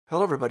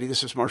Hello, everybody.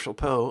 This is Marshall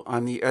Poe.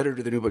 I'm the editor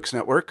of the New Books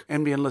Network.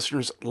 NBN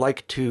listeners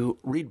like to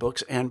read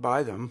books and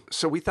buy them.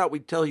 So we thought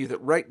we'd tell you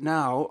that right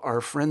now, our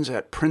friends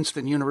at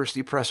Princeton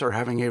University Press are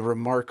having a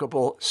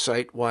remarkable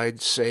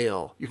site-wide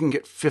sale. You can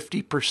get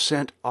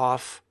 50%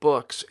 off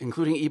books,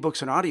 including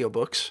ebooks and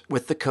audiobooks,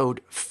 with the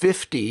code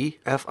 50,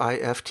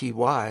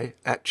 F-I-F-T-Y,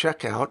 at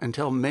checkout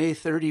until May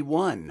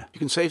 31. You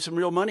can save some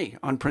real money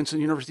on Princeton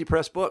University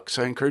Press books.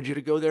 I encourage you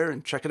to go there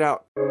and check it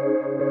out.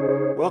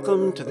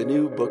 Welcome to the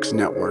New Books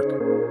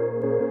Network.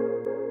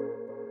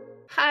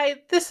 Hi,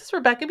 this is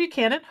Rebecca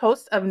Buchanan,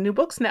 host of New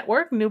Books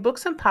Network, New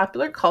Books and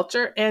Popular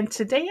Culture, and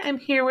today I'm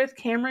here with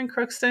Cameron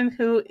Crookston,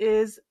 who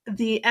is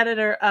the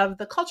editor of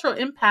The Cultural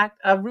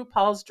Impact of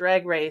RuPaul's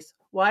Drag Race.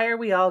 Why are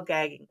we all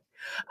gagging?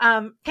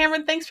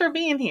 Cameron, thanks for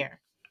being here.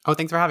 Oh,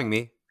 thanks for having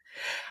me.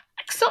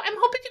 So I'm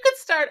hoping you could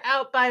start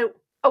out by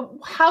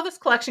how this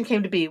collection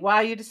came to be,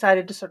 why you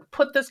decided to sort of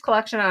put this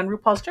collection on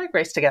RuPaul's Drag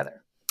Race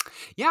together.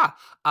 Yeah.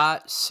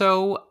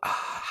 So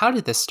how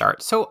did this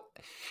start? So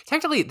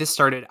technically this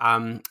started,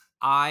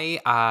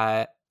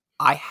 I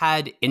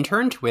had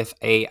interned with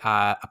a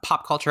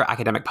pop culture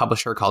academic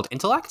publisher called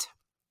Intellect.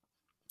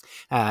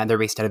 They're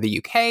based out of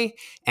the UK,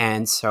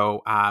 and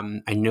so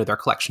I know their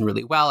collection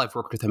really well. I've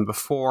worked with them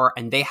before,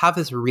 and they have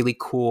this really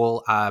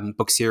cool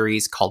book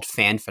series called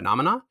Fan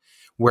Phenomena,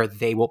 where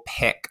they will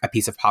pick a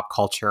piece of pop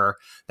culture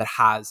that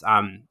has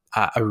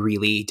a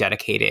really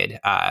dedicated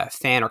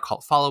fan or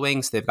cult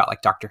following. So they've got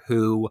like Doctor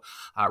Who,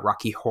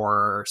 Rocky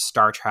Horror,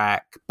 Star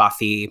Trek,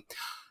 Buffy.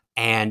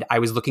 And I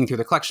was looking through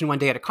the collection one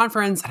day at a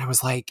conference, and I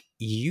was like,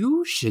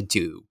 you should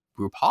do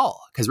RuPaul,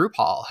 because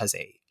RuPaul has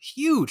a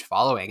huge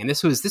following. And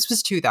this was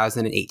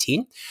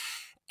 2018.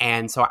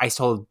 And so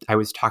I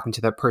was talking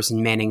to the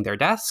person manning their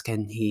desk,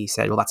 and he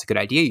said, well, that's a good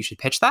idea. You should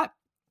pitch that.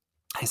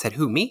 I said,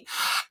 who, me?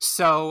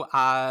 So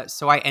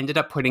I ended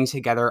up putting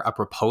together a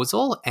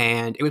proposal,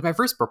 and it was my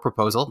first book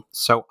proposal.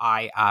 So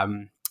I'd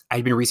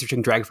been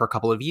researching drag for a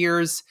couple of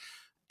years.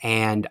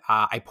 And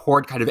I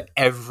poured kind of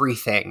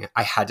everything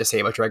I had to say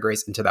about Drag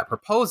Race into that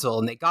proposal,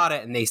 and they got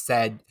it, and they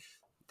said,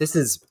 "This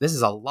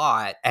is a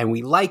lot, and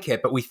we like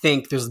it, but we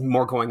think there's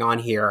more going on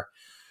here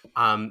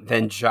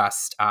than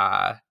just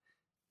fan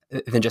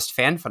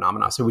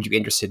phenomena. So, would you be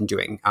interested in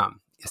doing a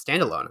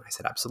standalone?" And I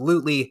said,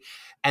 "Absolutely."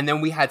 And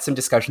then we had some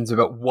discussions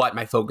about what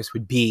my focus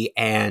would be,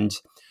 and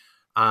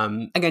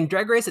again,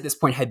 Drag Race at this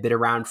point had been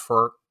around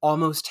for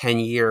almost 10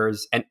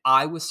 years, and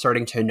I was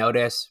starting to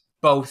notice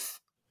both.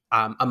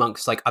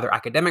 Amongst like other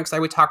academics I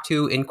would talk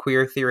to in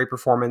queer theory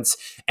performance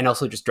and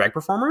also just drag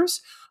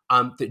performers,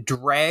 that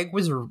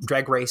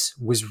Drag Race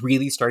was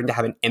really starting to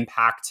have an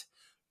impact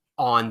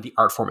on the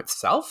art form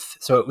itself.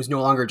 So it was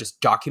no longer just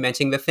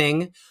documenting the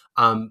thing,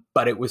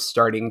 but it was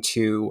starting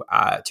to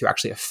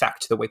actually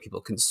affect the way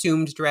people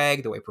consumed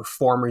drag, the way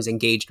performers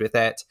engaged with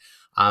it,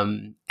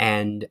 and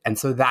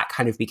so that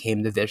kind of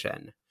became the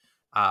vision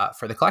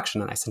for the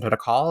collection. And I sent out a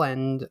call,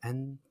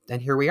 and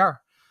here we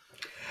are.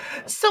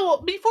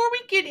 So before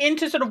we get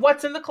into sort of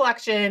what's in the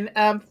collection,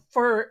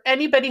 for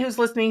anybody who's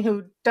listening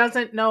who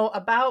doesn't know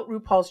about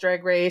RuPaul's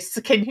Drag Race,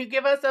 can you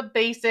give us a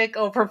basic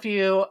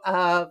overview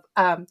of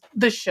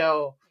the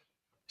show?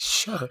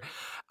 Sure.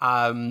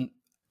 I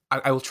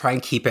will try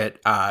and keep it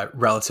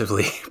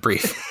relatively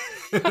brief.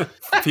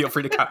 Feel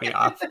free to cut me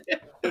off.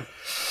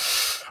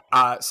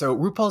 So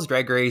RuPaul's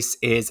Drag Race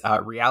is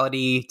a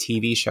reality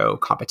TV show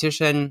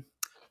competition.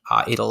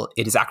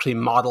 It is actually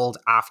modeled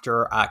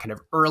after kind of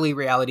early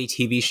reality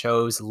TV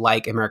shows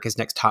like America's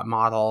Next Top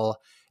Model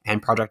and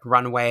Project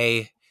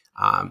Runway.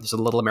 There's a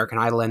little American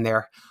Idol in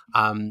there.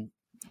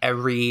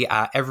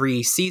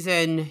 Every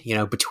season,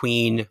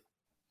 between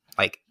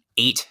like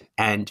 8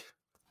 and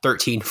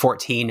 13,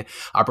 14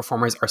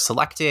 performers are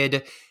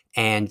selected,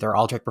 and they're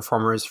all drag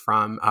performers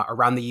from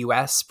around the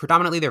U.S.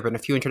 Predominantly, there have been a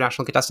few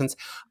international contestants,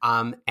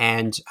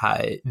 and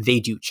they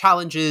do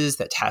challenges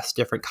that test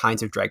different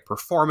kinds of drag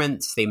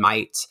performance. They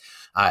might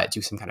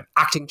do some kind of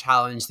acting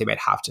challenge. They might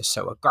have to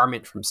sew a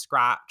garment from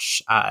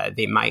scratch.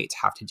 They might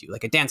have to do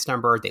like a dance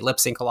number. They lip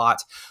sync a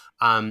lot.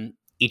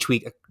 Each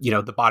week,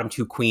 the bottom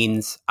two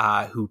queens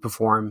who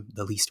perform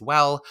the least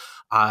well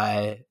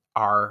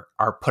are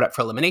put up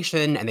for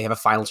elimination, and they have a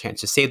final chance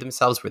to save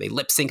themselves where they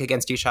lip sync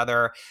against each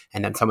other,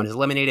 and then someone is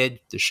eliminated.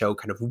 The show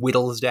kind of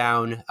whittles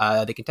down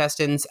the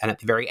contestants, and at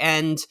the very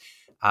end,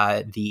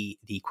 the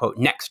quote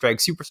next drag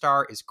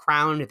superstar is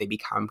crowned. They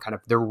become kind of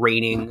the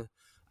reigning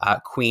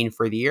queen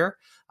for the year.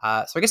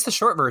 So I guess the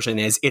short version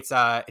is it's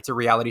a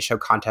reality show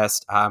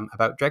contest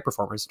about drag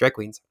performers, drag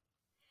queens.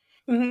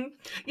 Mm-hmm.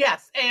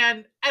 Yes,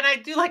 and I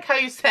do like how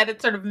you said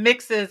it sort of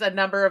mixes a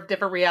number of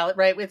different reality,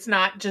 right? It's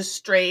not just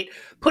straight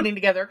putting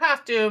together a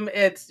costume.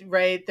 It's,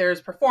 right, there's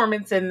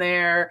performance in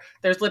there,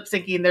 there's lip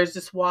syncing, there's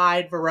this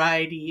wide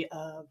variety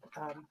of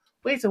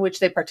ways in which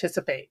they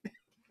participate.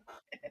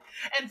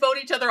 and vote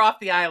each other off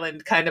the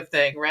island kind of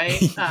thing,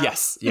 right?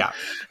 Yes, yeah.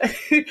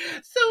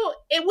 So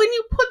when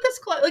you put this,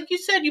 like you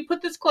said, you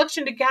put this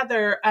collection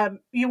together,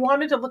 you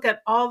wanted to look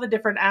at all the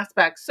different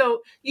aspects.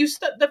 So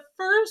the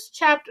first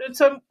chapter,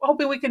 so I'm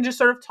hoping we can just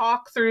sort of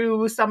talk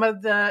through some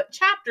of the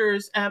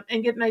chapters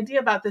and get an idea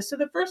about this. So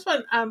the first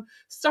one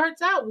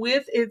starts out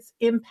with its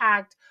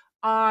impact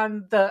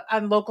on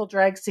local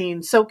drag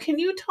scenes. So can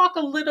you talk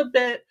a little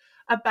bit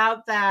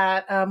about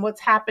that,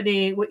 what's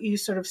happening, what you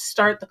sort of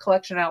start the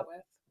collection out with?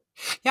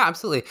 Yeah,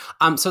 absolutely.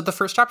 So the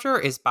first chapter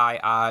is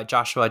by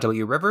Joshua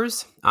W.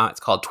 Rivers. It's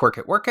called Twerk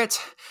It, Work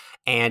It.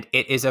 And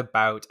it is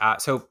about,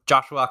 so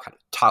Joshua kind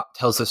of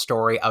tells the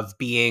story of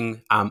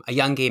being a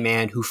young gay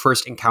man who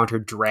first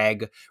encountered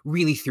drag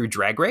really through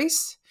Drag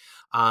Race.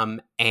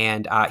 And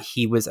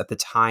he was at the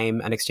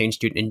time an exchange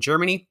student in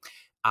Germany.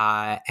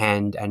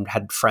 And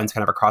had friends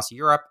kind of across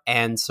Europe.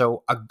 And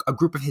so a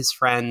group of his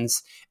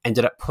friends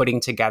ended up putting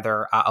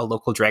together a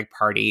local drag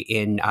party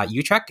in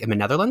Utrecht in the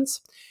Netherlands.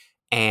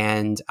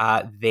 And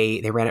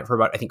they ran it for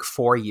about, I think,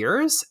 4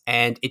 years.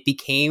 And it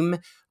became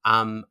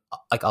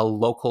like a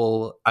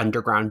local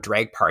underground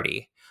drag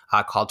party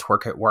called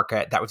Twerk It, Work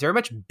It that was very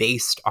much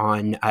based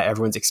on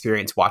everyone's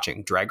experience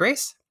watching Drag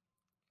Race.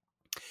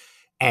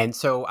 And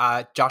so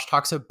Josh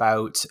talks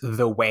about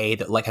the way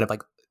that like kind of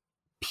like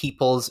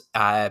people's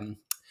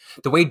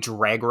the way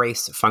Drag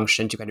Race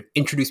functioned to kind of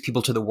introduce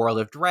people to the world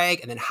of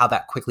drag, and then how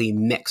that quickly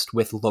mixed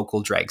with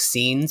local drag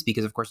scenes,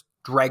 because of course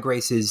Drag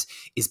Race is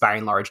by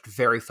and large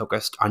very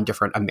focused on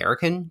different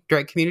American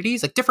drag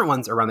communities, like different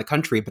ones around the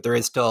country, but there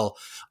is still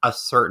a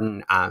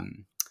certain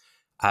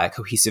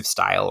cohesive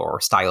style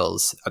or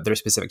styles that are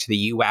specific to the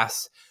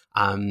US.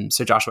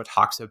 So Joshua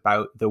talks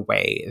about the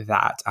way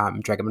that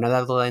drag in the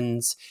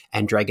Netherlands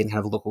and drag in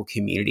kind of local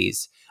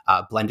communities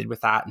blended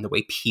with that, and the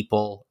way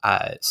people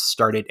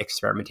started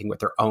experimenting with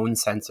their own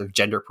sense of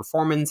gender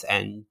performance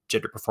and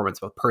gender performance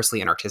both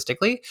personally and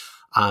artistically.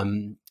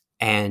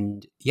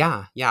 And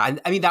yeah.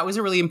 And I mean, that was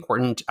a really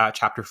important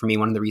chapter for me.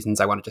 One of the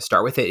reasons I wanted to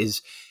start with it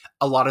is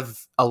a lot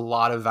of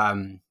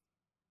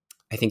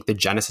I think the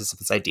genesis of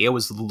this idea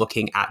was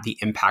looking at the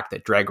impact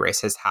that Drag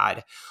Race has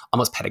had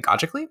almost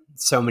pedagogically.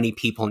 So many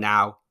people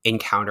now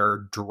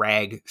encounter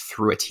drag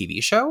through a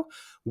TV show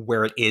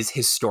where it is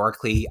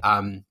historically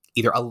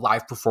either a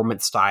live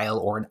performance style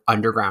or an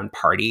underground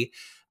party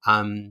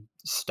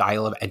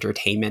style of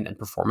entertainment and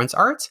performance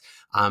art.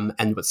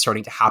 And what's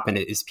starting to happen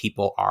is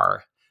people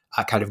are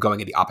kind of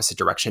going in the opposite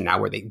direction now,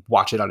 where they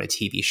watch it on a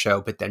TV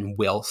show, but then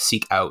will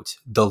seek out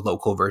the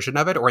local version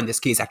of it, or in this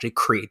case, actually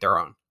create their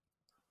own.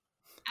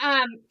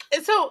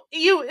 So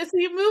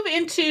you move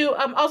into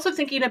also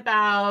thinking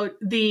about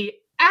the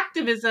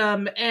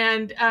activism,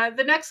 and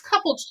the next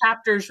couple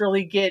chapters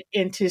really get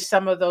into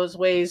some of those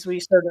ways we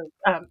sort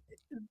of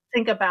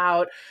think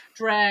about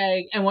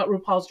drag and what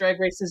RuPaul's Drag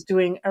Race is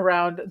doing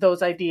around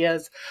those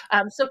ideas.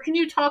 So can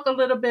you talk a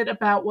little bit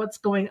about what's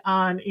going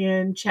on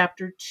in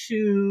chapter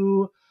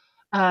 2,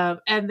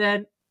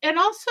 and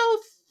also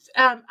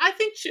I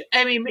think,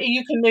 I mean,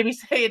 you can maybe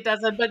say it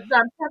doesn't, but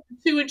chapter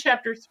 2 and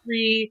chapter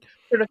 3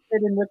 sort of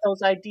fit in with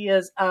those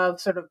ideas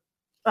of sort of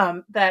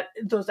that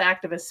those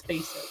activist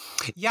spaces.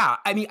 Yeah,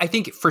 I mean, I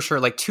think for sure,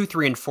 like 2,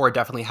 3, and 4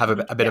 definitely have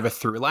a bit of a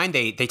through line.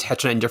 They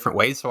touch on it in different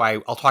ways, so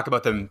I'll talk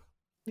about them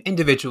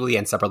individually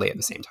and separately at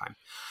the same time,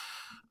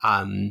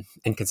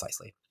 and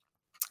concisely.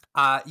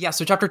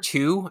 So chapter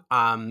 2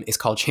 is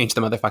called Change the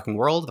Motherfucking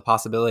World, The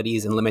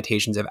Possibilities and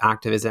Limitations of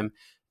Activism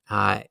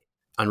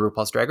on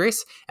RuPaul's Drag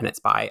Race, and it's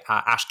by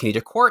Ash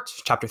Kenita Court.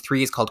 Chapter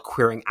 3 is called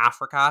Queering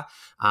Africa,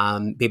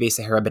 Bebe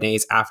Sahara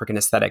Benet's African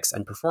Aesthetics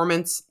and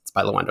Performance. It's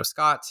by Lawando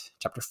Scott.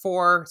 Chapter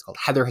 4 is called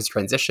Heather Has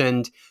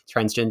Transitioned,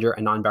 Transgender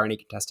and Non-Binary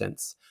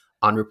Contestants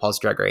on RuPaul's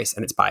Drag Race,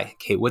 and it's by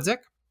Kay Woodzik.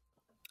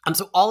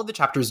 So all of the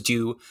chapters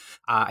do,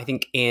 I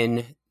think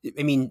 3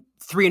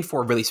 and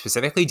 4 really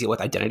specifically deal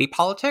with identity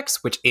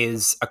politics, which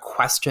is a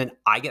question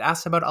I get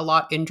asked about a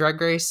lot in Drag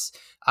Race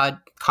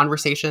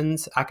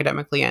conversations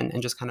academically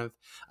and just kind of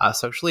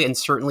socially. And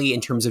certainly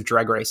in terms of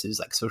Drag Race's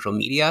like social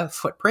media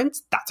footprint,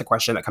 that's a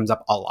question that comes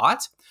up a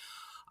lot.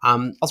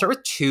 I'll start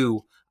with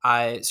 2.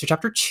 So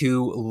chapter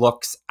 2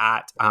 looks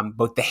at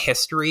both the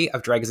history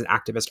of drag as an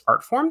activist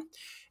art form,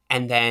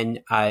 and then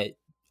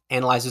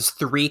analyzes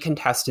 3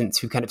 contestants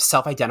who kind of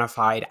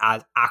self-identified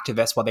as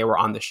activists while they were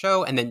on the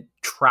show, and then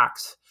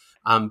tracks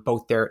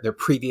both their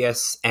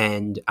previous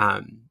and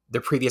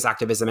their previous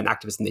activism and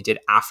activism they did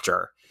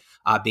after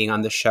being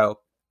on the show.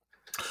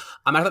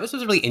 I thought this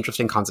was a really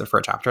interesting concept for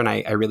a chapter, and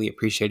I really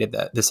appreciated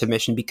the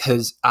submission,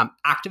 because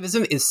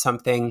activism is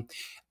something,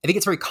 I think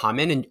it's very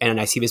common,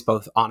 and I see this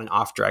both on and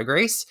off Drag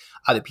Race,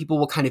 that people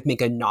will kind of make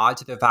a nod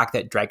to the fact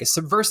that drag is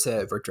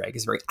subversive, or drag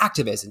is very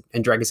activist,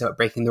 and drag is about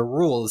breaking the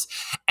rules.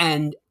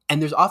 And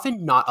there's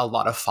often not a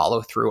lot of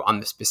follow through on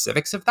the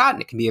specifics of that,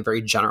 and it can be a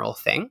very general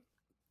thing.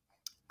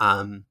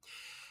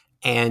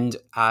 And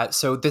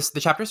so the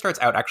chapter starts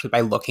out actually by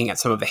looking at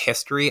some of the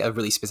history of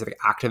really specific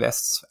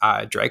activists,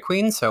 drag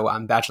queens. So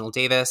Vaginal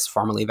Davis,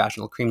 formerly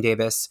Vaginal Cream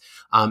Davis,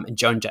 and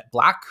Joan Jett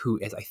Black, who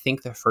is, I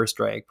think, the first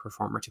drag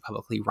performer to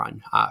publicly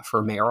run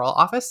for mayoral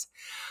office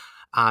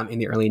in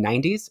the early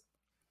 90s.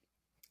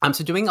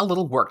 So doing a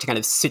little work to kind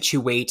of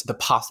situate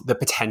the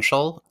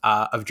potential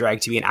of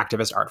drag to be an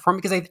activist art form,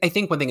 because I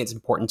think one thing it's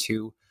important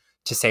to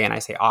say, and I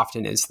say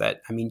often, is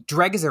that, I mean,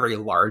 drag is a very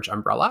large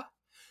umbrella.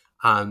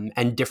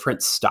 And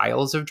different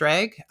styles of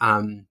drag,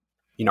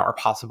 are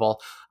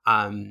possible.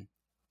 And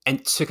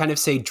to kind of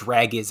say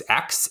drag is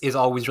X is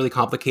always really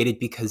complicated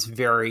because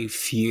very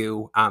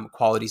few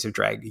qualities of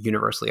drag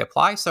universally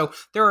apply. So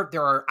there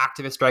are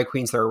activist drag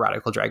queens, there are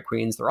radical drag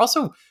queens. They're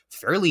also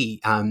fairly,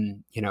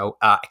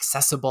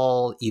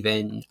 accessible,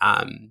 even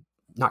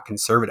not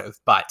conservative,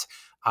 but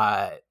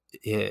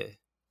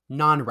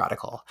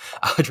non-radical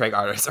drag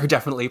artists are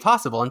definitely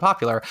possible and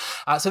popular.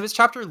 So this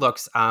chapter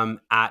looks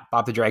at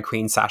Bob the Drag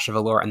Queen, Sasha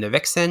Velour, and the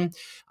Vixen,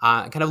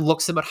 and kind of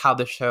looks about how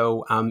the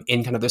show,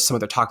 in kind of some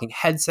of the talking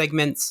head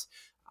segments,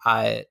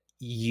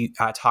 you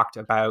talked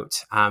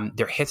about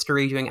their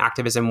history doing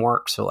activism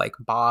work. So like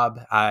Bob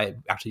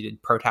actually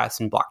did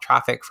protests and block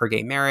traffic for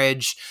gay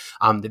marriage,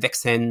 the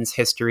Vixen's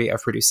history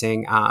of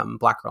producing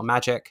Black Girl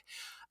Magic.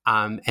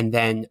 And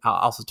then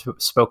also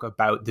spoke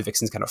about the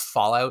Vixen's kind of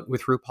fallout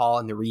with RuPaul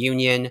and the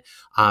reunion.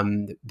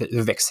 The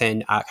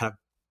Vixen kind of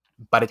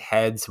butted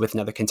heads with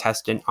another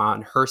contestant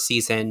on her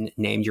season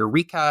named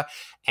Eureka,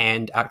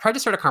 and tried to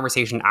start a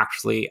conversation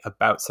actually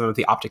about some of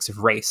the optics of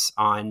race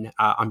on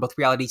both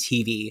reality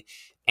TV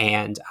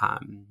and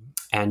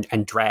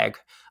drag.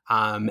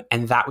 And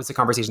that was a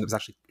conversation that was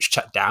actually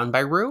shut down by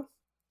Ru.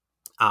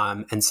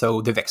 And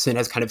so the Vixen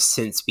has kind of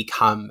since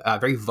become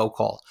very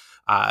vocal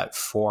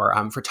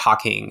for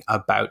talking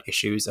about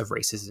issues of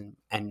racism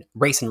and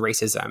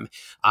racism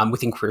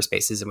within queer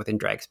spaces and within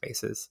drag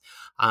spaces.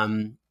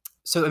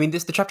 So, I mean, the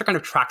chapter kind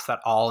of tracks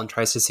that all and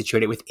tries to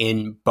situate it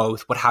within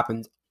both what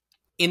happens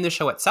in the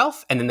show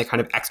itself and then the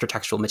kind of extra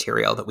textual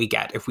material that we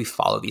get if we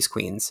follow these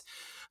queens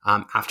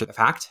after the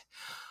fact.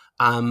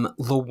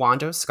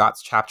 Lawando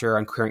Scott's chapter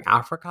on queering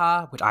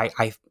Africa, which I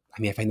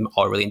find them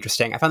all really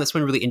interesting. I found this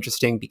one really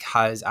interesting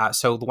because,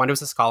 so Lawando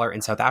is a scholar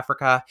in South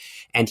Africa,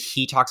 and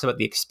he talks about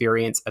the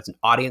experience as an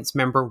audience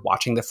member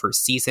watching the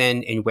first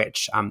season in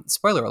which,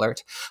 spoiler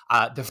alert,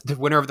 the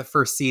winner of the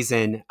first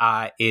season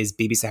is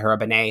Bibi Sahara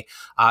Benet,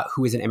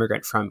 who is an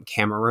immigrant from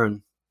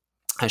Cameroon.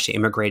 She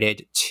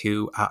immigrated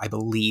to, I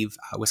believe,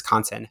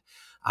 Wisconsin,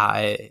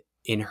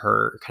 in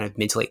her kind of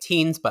mid to late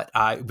teens, but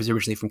was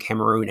originally from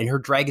Cameroon. And her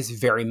drag is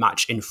very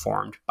much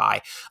informed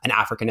by an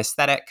African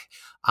aesthetic.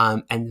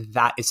 And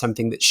that is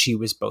something that she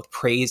was both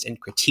praised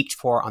and critiqued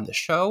for on the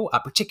show,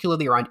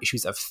 particularly around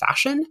issues of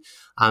fashion,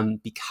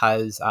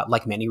 because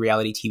like many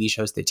reality TV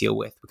shows that deal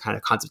with kind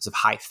of concepts of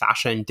high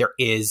fashion, there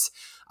is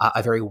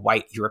a very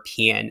white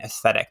European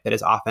aesthetic that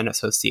is often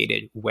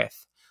associated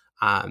with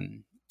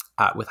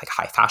like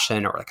high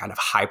fashion, or like kind of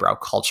highbrow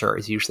culture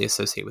is usually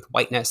associated with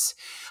whiteness.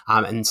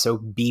 And so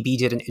Bibi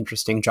did an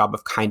interesting job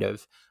of kind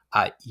of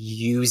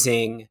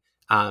using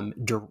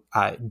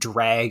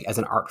drag as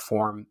an art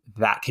form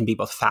that can be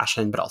both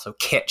fashion, but also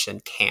kitsch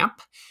and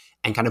camp,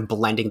 and kind of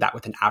blending that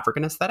with an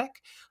African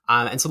aesthetic.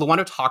 And so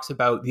Lawando talks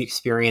about the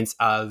experience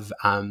of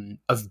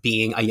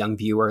being a young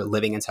viewer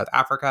living in South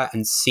Africa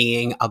and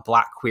seeing a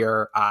Black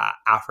queer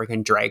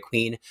African drag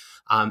queen,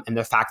 and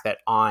the fact that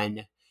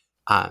on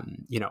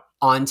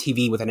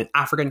TV within an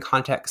African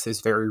context,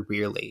 there's very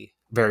rarely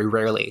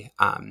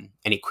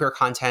any queer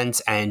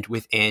content, and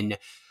within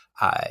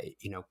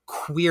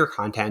queer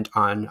content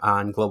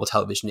on global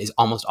television is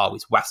almost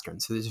always Western.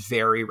 So there's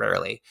very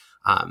rarely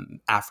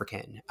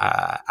African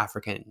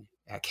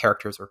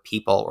characters or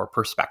people or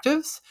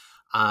perspectives.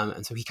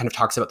 And so he kind of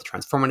talks about the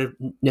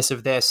transformativeness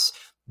of this,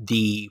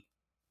 the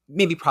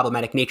maybe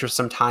problematic nature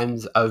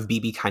sometimes of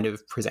Bibi kind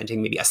of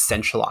presenting maybe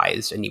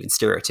essentialized and even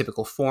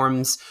stereotypical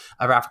forms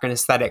of African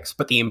aesthetics,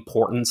 but the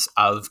importance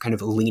of kind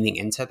of leaning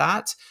into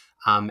that,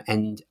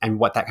 and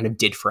what that kind of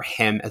did for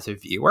him as a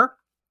viewer,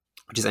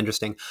 which is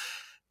interesting.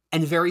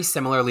 And very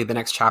similarly, the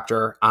next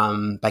chapter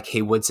by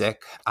Kay Woodzik,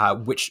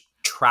 which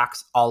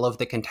tracks all of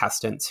the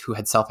contestants who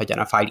had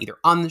self-identified either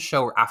on the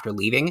show or after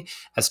leaving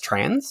as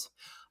trans.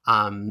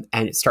 And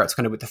it starts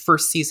kind of with the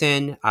first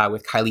season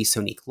with Kylie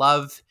Sonique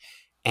Love.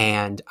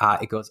 And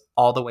it goes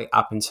all the way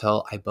up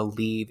until, I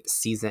believe,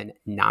 season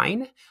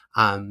 9.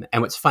 And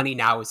what's funny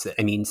now is that,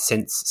 I mean,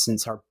 since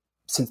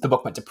the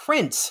book went to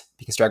print,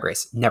 because Drag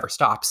Race never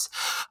stops,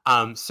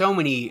 so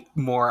many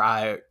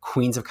more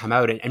queens have come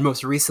out. And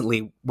most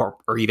recently,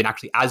 or even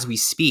actually as we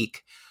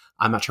speak,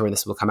 I'm not sure when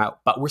this will come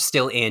out, but we're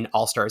still in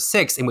All Stars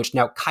 6, in which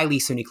now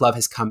Kylie Sonique Love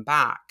has come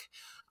back,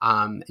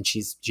 and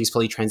she's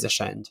fully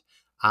transitioned.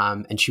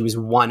 And she was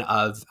one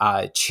of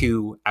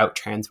 2 out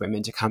trans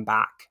women to come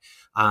back.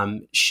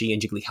 She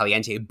and Jiggly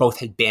Caliente both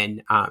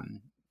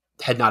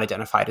had not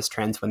identified as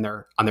trans when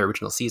they're on their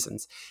original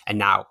seasons, and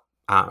now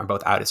are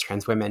both out as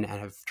trans women and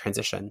have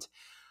transitioned.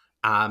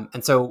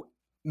 And so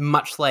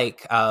much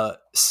like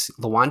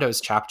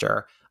Lawando's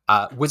chapter,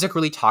 Wizard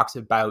really talks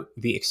about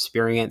the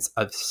experience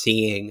of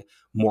seeing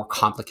more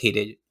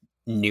complicated,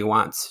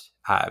 nuanced,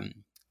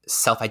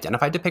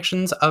 self-identified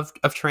depictions of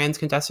trans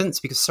contestants,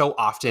 because so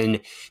often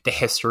the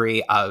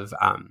history of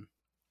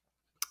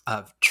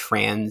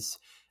trans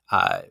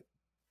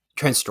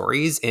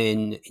stories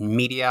in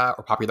media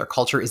or popular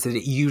culture is that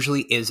it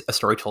usually is a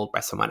story told by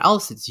someone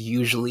else. It's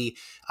usually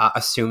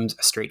assumes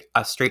a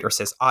straight or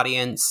cis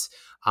audience,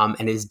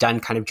 and is done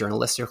kind of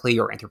journalistically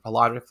or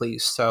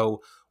anthropologically.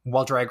 So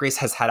while Drag Race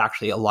has had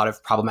actually a lot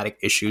of problematic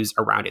issues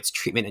around its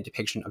treatment and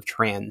depiction of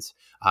trans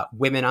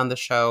women on the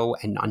show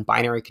and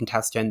non-binary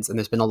contestants, and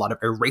there's been a lot of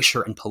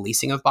erasure and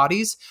policing of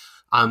bodies,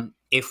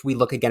 if we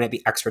look again at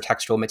the extra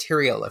textual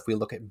material, if we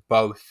look at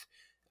both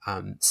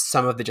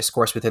some of the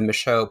discourse within the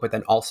show, but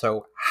then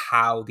also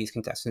how these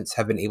contestants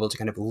have been able to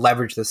kind of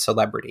leverage the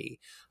celebrity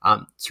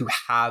to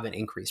have an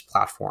increased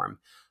platform,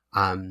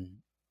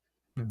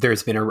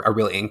 there's been a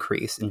real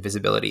increase in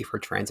visibility for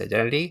trans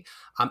identity.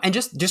 And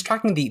just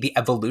tracking the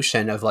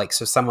evolution of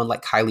so someone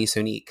like Kylie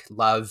Sonique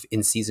Love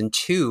in season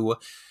 2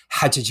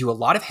 had to do a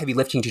lot of heavy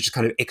lifting to just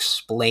kind of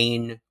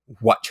explain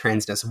what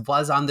transness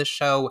was on the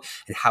show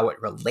and how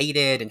it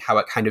related and how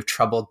it kind of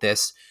troubled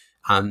this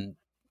kind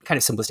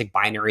of simplistic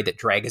binary that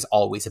drag is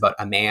always about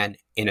a man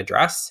in a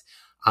dress.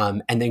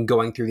 And then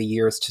going through the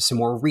years to some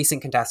more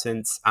recent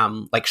contestants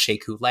like Shea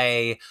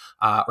Coulee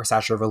or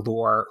Sasha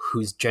Velour,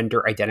 whose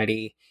gender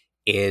identity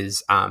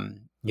is,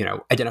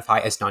 identify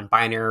as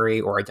non-binary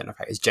or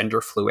identify as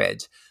gender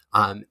fluid,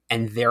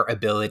 and their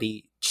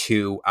ability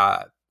to,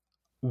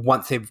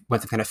 once they've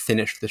kind of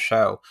finished the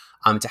show,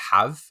 to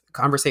have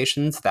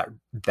conversations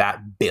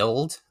that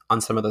build on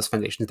some of those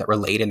foundations that were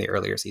laid in the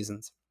earlier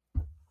seasons.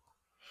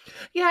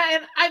 Yeah,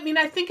 and I mean,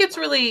 I think it's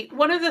really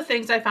one of the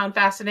things I found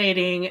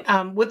fascinating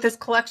with this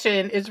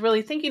collection is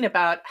really thinking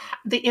about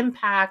the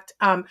impact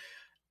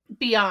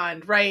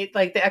beyond, right?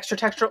 Like the extra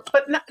textual,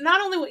 but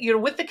not only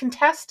with the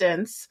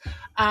contestants,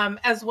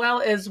 as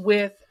well as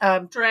with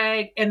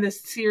drag and the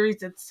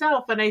series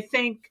itself. And I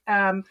think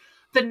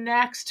the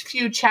next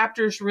few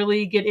chapters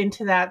really get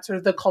into that sort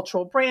of the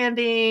cultural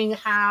branding,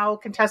 how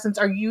contestants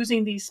are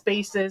using these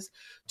spaces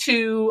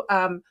to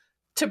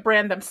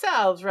brand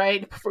themselves,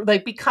 right?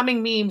 Like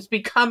becoming memes,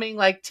 becoming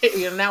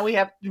now we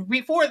have,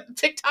 before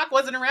TikTok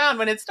wasn't around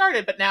when it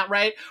started, but now,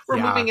 right, we're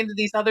moving into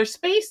these other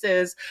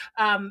spaces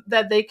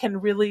that they can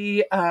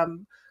really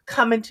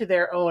come into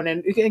their own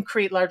and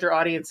create larger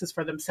audiences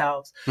for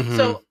themselves.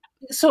 Mm-hmm.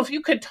 So if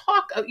you could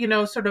talk,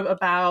 sort of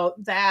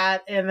about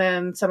that, and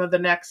then some of the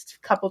next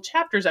couple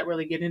chapters that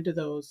really get into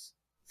those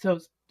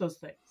things.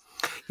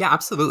 Yeah,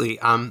 absolutely.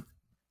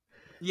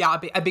 Yeah,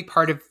 a big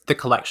part of the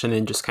collection,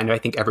 and just kind of I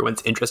think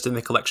everyone's interest in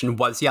the collection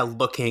was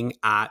looking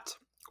at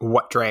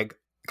what drag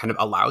kind of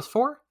allows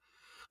for,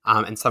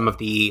 and some of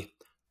the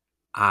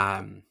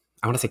I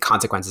want to say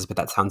consequences, but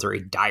that sounds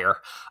very dire.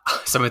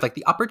 Some of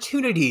the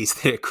opportunities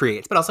that it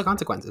creates, but also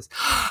consequences.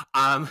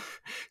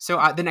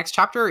 So the next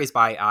chapter is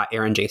by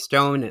Aaron J.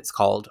 Stone. It's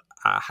called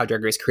How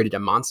Drag Race Created a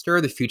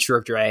Monster: The Future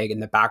of Drag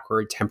and the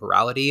Backward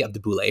Temporality of the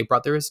Boulet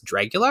Brothers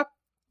Dragula.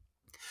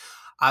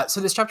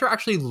 So this chapter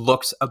actually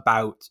looks at, I'm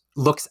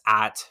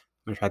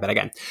going to try that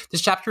again.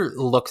 This chapter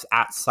looks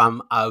at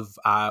some of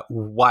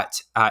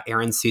what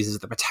Aaron sees as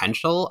the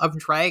potential of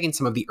drag and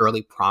some of the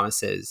early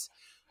promises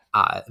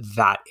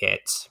that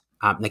it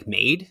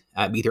made,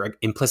 either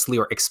implicitly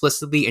or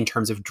explicitly, in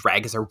terms of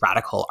drag as a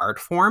radical art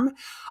form.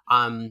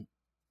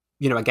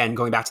 Again,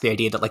 going back to the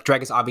idea that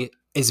drag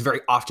is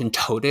very often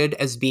touted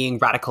as being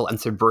radical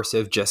and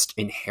subversive just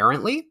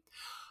inherently.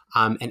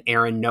 And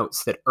Aaron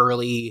notes that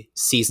early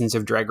seasons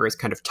of Drag Race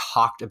kind of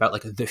talked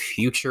about the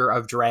future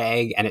of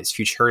drag and its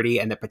futurity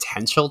and the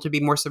potential to be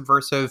more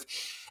subversive.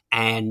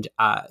 And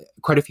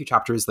quite a few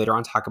chapters later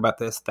on talk about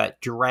this, that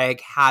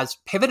drag has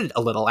pivoted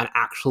a little and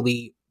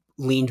actually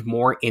leaned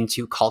more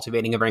into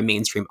cultivating a very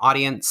mainstream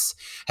audience,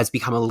 has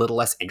become a little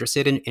less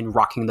interested in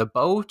rocking the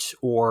boat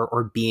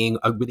or being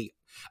a really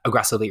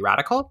aggressively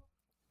radical.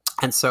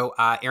 And so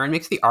Aaron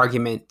makes the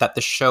argument that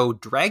the show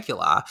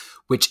Dragula,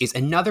 which is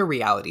another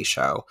reality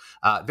show,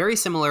 very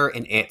similar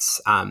in its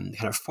kind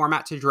of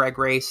format to Drag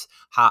Race.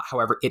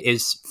 However, it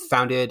is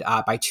founded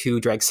by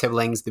two drag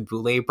siblings, the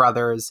Boulet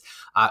brothers,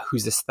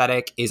 whose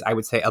aesthetic is, I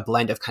would say, a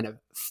blend of kind of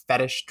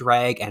fetish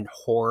drag and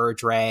horror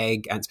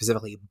drag, and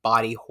specifically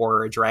body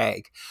horror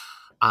drag.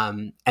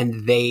 And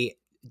they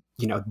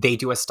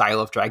do a style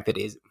of drag that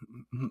is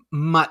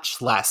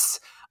much less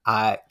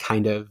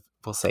kind of,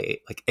 we'll say,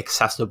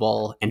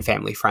 accessible and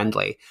family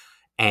friendly,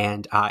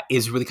 and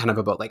is really kind of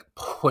about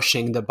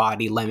pushing the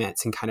body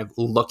limits and kind of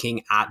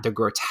looking at the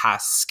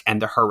grotesque and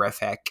the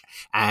horrific.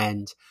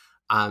 And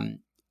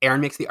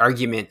Aaron makes the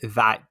argument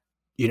that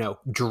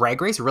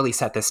Drag Race really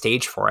set the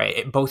stage for it.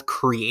 It both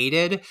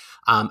created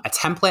a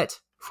template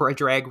for a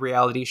drag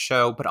reality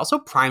show, but also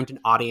primed an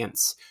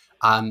audience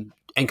and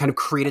kind of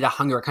created a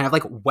hunger. It kind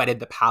of whetted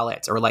the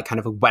palate, or kind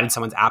of whetted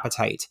someone's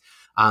appetite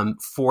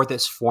for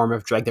this form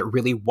of drag that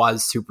really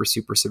was super,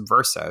 super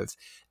subversive,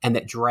 and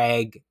that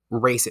Drag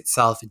Race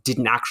itself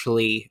didn't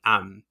actually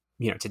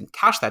didn't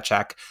cash that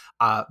check,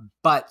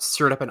 but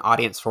stirred up an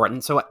audience for it.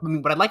 And so, I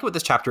mean, what I like about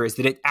this chapter is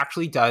that it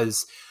actually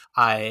does,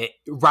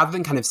 rather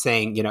than kind of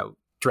saying,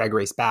 Drag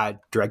Race bad,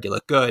 Dragula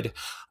good,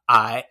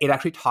 it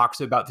actually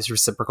talks about this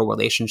reciprocal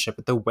relationship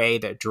with the way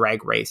that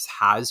Drag Race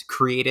has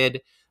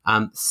created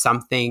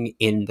something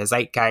in the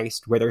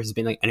zeitgeist where there has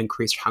been like an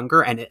increased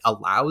hunger, and it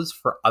allows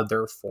for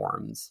other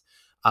forms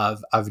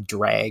of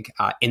drag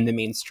in the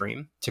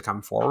mainstream to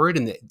come forward.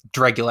 And the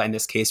Dragula in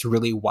this case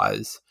really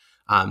was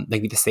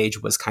like the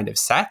stage was kind of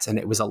set, and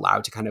it was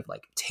allowed to kind of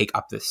like take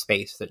up the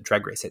space that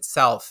Drag Race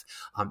itself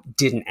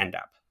didn't end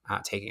up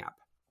taking up.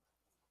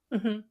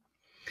 Mm-hmm.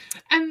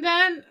 And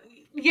then,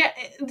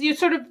 you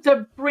sort of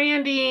the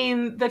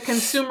branding, the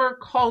consumer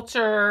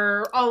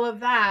culture, all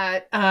of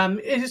that,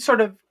 it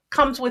sort of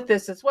comes with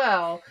this as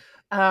well.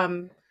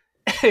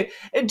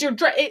 It's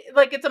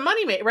a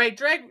money maker, right?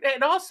 Drag,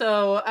 and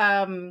also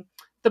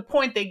the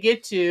point they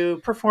get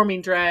to,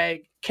 performing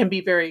drag can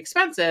be very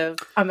expensive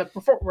on the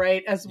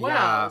right as well.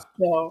 Yeah.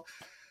 So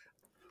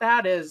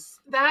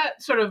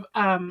that sort of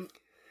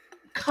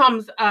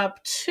comes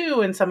up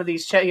too in some of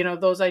these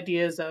those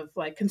ideas of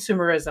like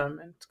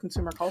consumerism and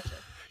consumer culture.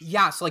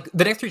 Yeah, so like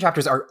the next 3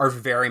 chapters are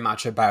very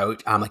much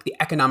about like the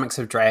economics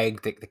of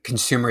drag, the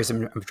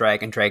consumerism of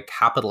drag, and drag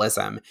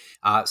capitalism.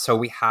 So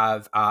we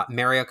have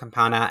Mario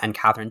Campana and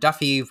Catherine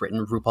Duffy have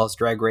written RuPaul's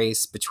Drag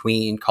Race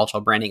Between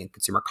Cultural Branding and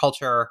Consumer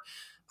Culture.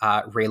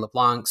 Ray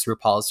LeBlanc's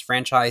RuPaul's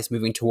Franchise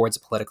Moving Towards a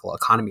Political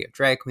Economy of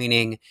Drag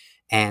Queening.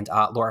 And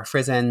Laura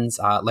Frizen's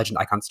Legend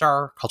Icon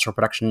Star, Cultural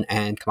Production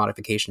and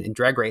Commodification in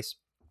Drag Race.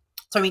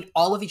 So, I mean,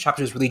 all of these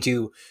chapters really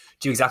do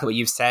exactly what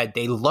you've said.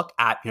 They look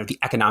at, the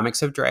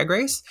economics of Drag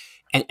Race.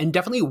 And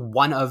definitely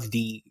one of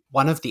the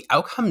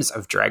outcomes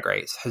of Drag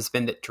Race has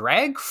been that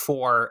drag,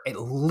 for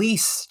at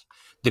least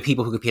the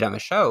people who compete on the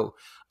show,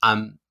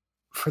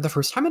 for the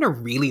first time in a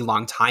really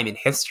long time in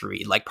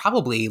history, like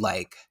probably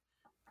like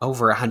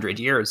over 100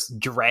 years,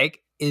 drag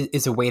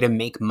is a way to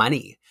make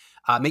money.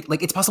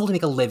 It's possible to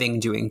make a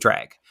living doing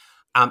drag.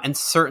 And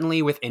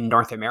certainly within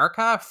North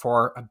America,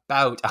 for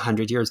about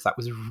 100 years, that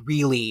was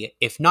really,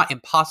 if not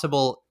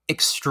impossible,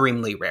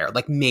 extremely rare.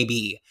 Like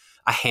maybe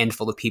a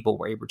handful of people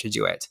were able to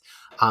do it.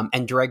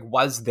 And drag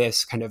was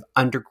this kind of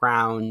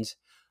underground.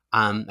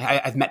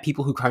 I've met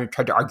people who kind of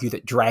tried to argue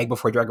that drag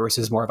before Drag Race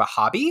is more of a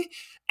hobby.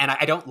 And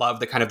I don't love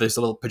the kind of, there's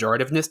a little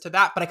pejorativeness to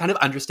that, but I kind of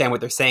understand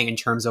what they're saying in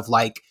terms of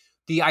like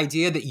the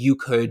idea that you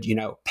could,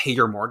 pay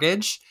your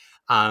mortgage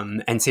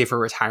and save for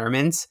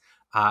retirement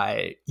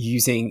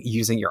using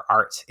your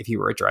art if you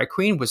were a drag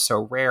queen was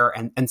so rare.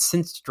 And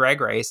since Drag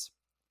Race,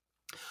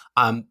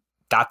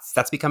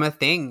 that's become a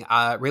thing.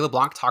 Ray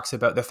LeBlanc talks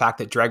about the fact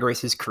that Drag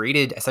Race has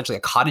created essentially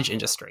a cottage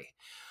industry.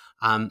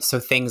 So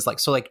things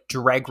like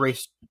Drag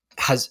Race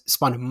has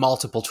spawned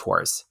multiple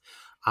tours.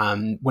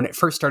 When it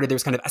first started, there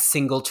was kind of a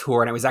single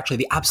tour, and it was actually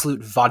the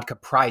Absolute Vodka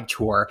Pride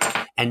Tour,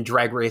 and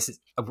Drag Race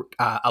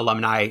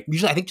alumni,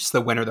 usually I think just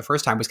the winner the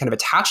first time, was kind of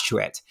attached to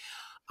it.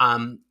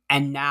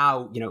 And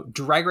now,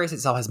 Drag Race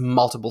itself has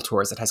multiple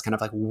tours. It has kind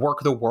of like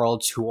Work the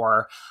World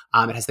tour.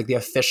 It has like the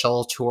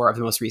official tour of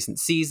the most recent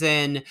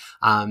season.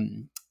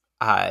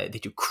 They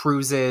do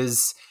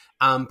cruises.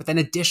 But then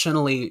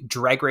additionally,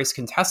 Drag Race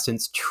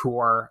contestants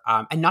tour,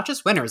 and not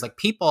just winners, like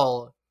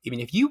people,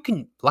 if you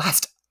can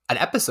last an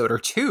episode or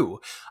 2,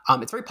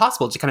 it's very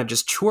possible to kind of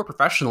just tour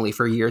professionally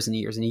for years and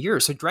years and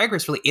years. So Drag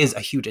Race really is a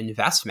huge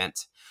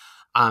investment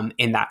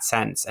in that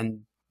sense.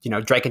 And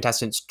drag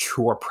contestants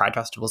tour Pride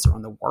festivals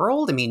around the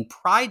world.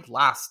 Pride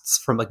lasts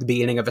from like the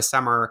beginning of the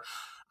summer.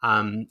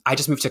 I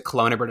just moved to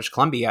Kelowna, British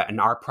Columbia,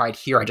 and our Pride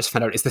here, I just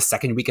found out, is the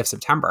second week of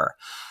September.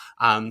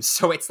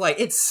 So it's like,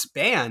 it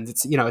spans,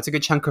 it's a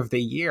good chunk of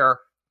the year.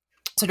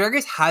 So Drag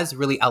Race has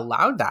really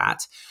allowed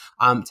that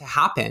to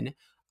happen.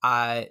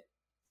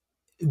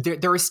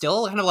 There is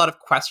still kind of a lot of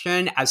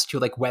question as to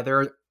like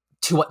whether,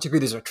 to what degree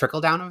there's a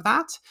trickle down of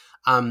that.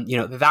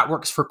 That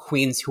works for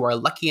queens who are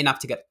lucky enough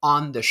to get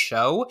on the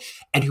show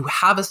and who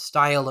have a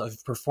style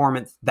of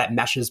performance that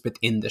meshes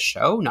within the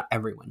show. Not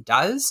everyone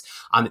does.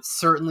 It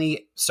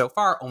certainly, so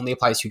far, only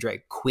applies to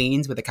drag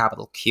queens with a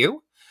capital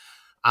Q.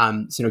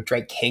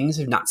 Drag kings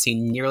have not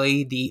seen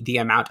nearly the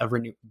amount of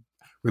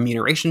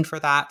remuneration for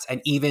that.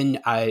 And even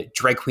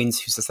drag queens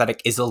whose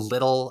aesthetic is a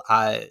little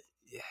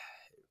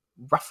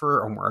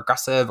rougher or more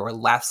aggressive or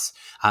less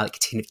like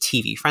kind of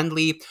TV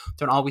friendly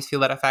don't always feel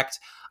that effect.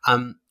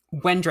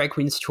 When drag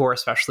queens tour,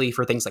 especially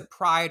for things like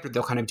Pride, or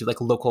they'll kind of do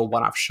like local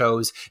one-off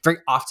shows, very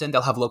often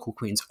they'll have local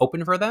queens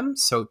open for them.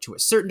 So to a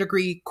certain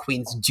degree,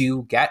 queens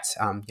do get,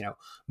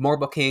 more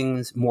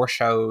bookings, more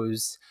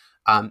shows.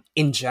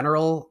 In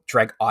general,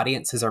 drag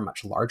audiences are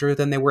much larger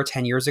than they were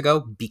 10 years ago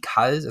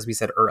because, as we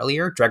said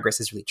earlier, Drag Race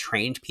has really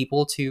trained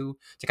people to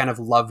kind of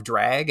love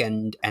drag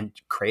and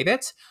crave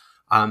it.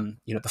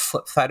 The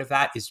flip side of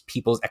that is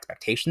people's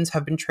expectations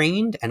have been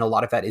trained, and a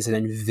lot of that is an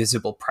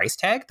invisible price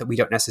tag that we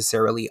don't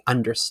necessarily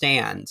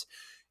understand.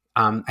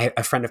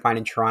 A friend of mine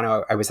in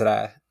Toronto, I was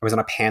on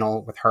a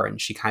panel with her,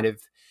 and she kind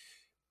of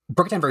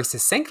broke it down very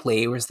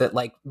succinctly. Was that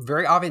like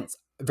very often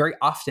very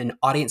often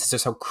audiences are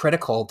so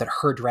critical that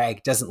her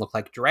drag doesn't look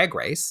like Drag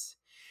Race.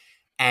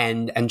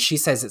 And she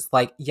says, it's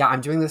like, yeah,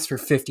 I'm doing this for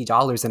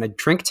 $50 and a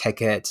drink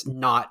ticket,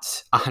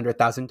 not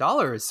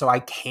 $100,000. So I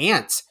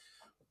can't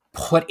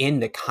put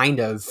in the kind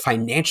of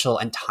financial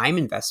and time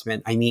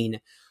investment. I mean,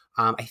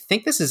 I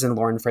think this is in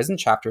Lauren Frison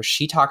chapter.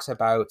 She talks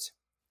about,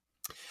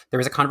 there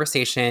was a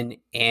conversation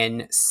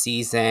in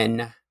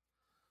season,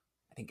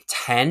 I think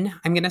 10,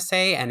 I'm going to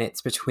say, and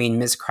it's between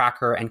Ms.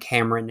 Cracker and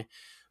Cameron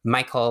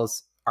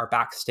Michaels are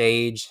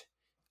backstage.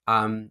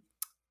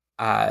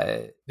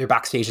 They're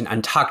backstage and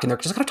Untucked, and they're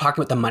just kind of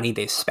talking about the money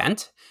they've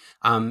spent.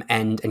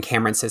 And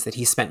Cameron says that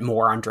he spent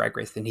more on Drag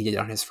Race than he did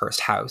on his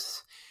first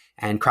house.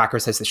 And Cracker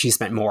says that she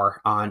spent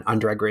more on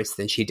Drag Race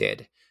than she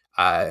did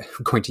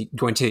going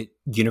to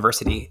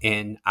university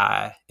in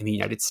the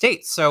United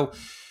States. So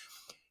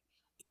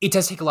it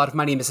does take a lot of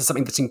money, and this is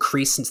something that's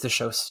increased since the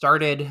show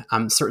started.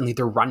 Certainly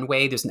the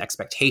runway, there's an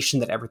expectation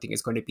that everything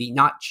is going to be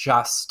not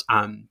just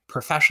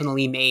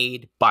professionally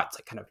made, but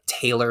like kind of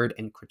tailored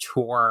and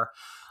couture.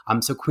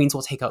 So queens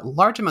will take out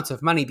large amounts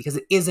of money because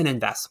it is an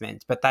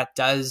investment, but that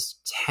does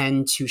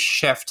tend to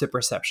shift the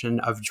perception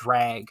of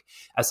drag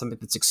as something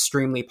that's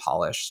extremely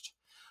polished.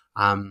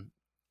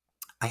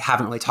 I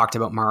haven't really talked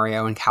about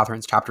Mario and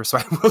Catherine's chapter, so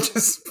I will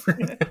just,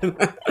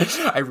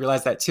 I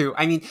realized that too.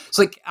 I mean,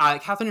 so like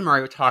Catherine and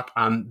Mario talk,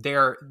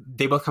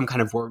 they both come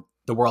kind of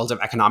the world of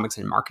economics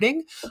and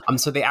marketing.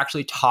 So they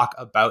actually talk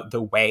about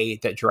the way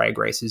that Drag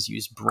Races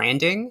use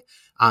branding,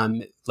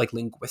 like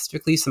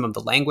linguistically, some of the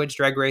language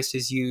Drag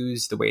Races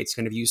use, the way it's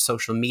going to use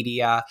social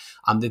media,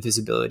 the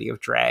visibility of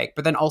drag,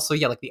 but then also,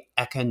 yeah, like the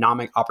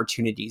economic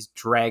opportunities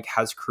drag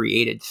has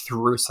created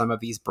through some of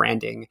these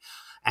branding.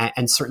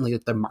 And certainly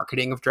the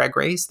marketing of Drag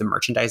Race, the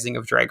merchandising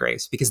of Drag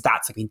Race, because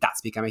that's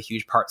become a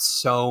huge part.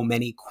 So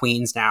many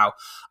queens now,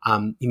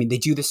 they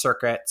do the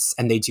circuits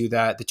and they do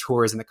the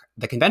tours and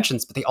the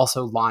conventions, but they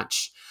also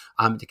launch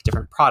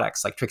different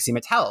products. Like Trixie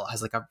Mattel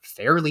has like a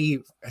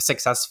fairly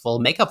successful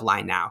makeup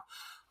line now.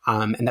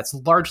 And that's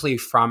largely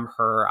from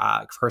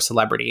her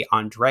celebrity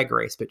on Drag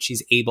Race, but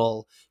she's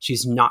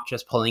not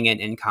just pulling in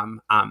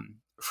income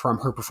from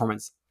her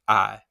performance.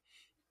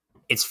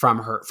 It's from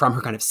her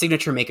kind of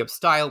signature makeup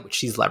style, which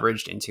she's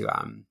leveraged into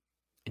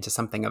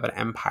something of an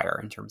empire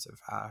in terms of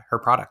her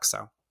products.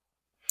 So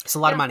it's a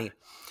lot of money.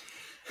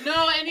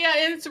 No, and yeah,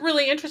 it's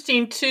really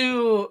interesting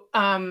too.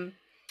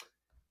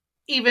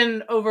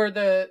 Even over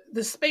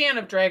the span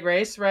of Drag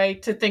Race,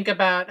 right? To think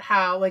about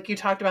how, like you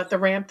talked about the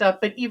ramped up,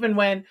 but even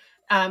when,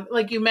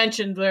 like you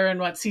mentioned, we're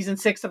in season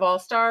 6 of All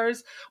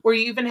Stars, where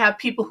you even have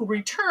people who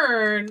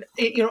return,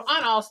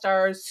 on All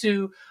Stars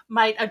who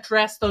might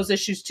address those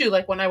issues too.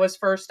 Like when I was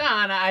first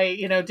on, I,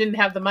 didn't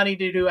have the money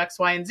to do X,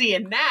 Y, and Z,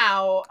 and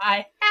now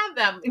I have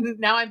them.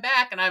 Now I'm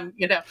back and I'm,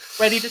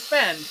 ready to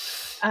spend.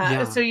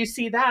 So you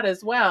see that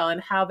as well, and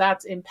how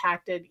that's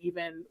impacted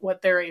even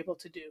what they're able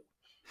to do.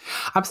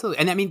 Absolutely.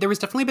 And I mean, there was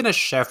definitely been a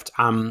shift.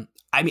 I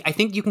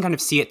think you can kind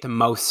of see it the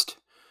most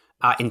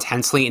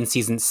intensely in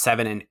seasons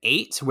 7 and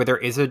 8, where there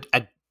is a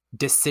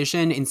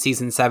decision in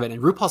season 7, and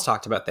RuPaul's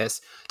talked about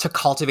this, to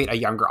cultivate a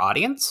younger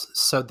audience.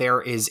 So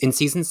there is, in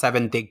season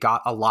 7, they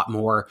got a lot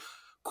more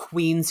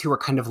queens who were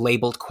kind of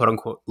labeled quote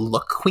unquote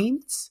look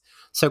queens.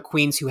 So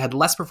queens who had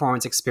less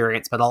performance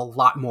experience, but a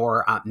lot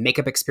more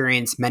makeup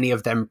experience. Many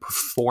of them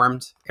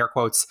performed, air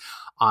quotes,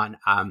 on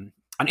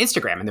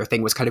Instagram, and their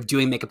thing was kind of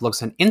doing makeup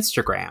looks on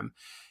Instagram.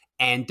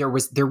 And there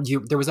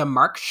was a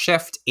marked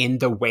shift in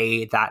the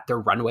way that the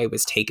runway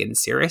was taken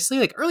seriously.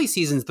 Like early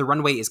seasons, the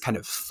runway is kind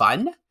of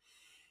fun,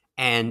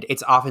 and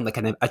it's often like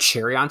kind of a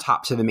cherry on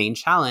top to the main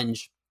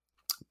challenge.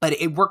 But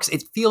it works.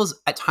 It feels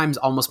at times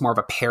almost more of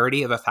a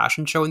parody of a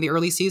fashion show in the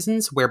early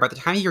seasons, where by the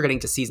time you're getting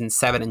to season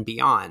 7 and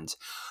beyond,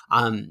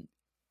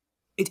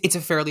 it's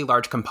a fairly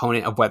large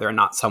component of whether or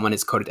not someone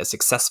is coded as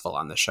successful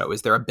on the show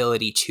is their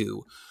ability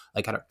to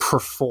like kind of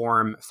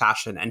perform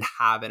fashion and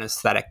have an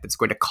aesthetic that's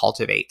going to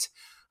cultivate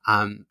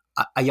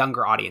a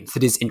younger audience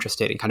that is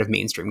interested in kind of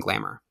mainstream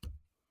glamour.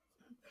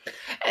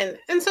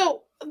 And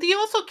so you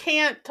also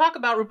can't talk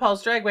about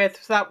RuPaul's Drag Race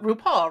without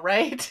RuPaul,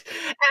 right?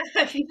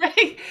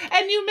 Right.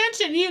 And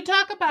you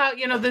talk about,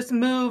 this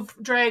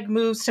drag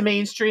moves to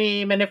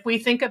mainstream. And if we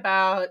think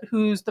about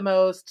who's the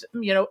most,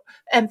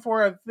 and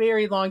for a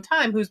very long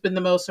time, who's been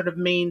the most sort of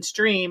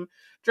mainstream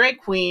drag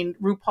queen,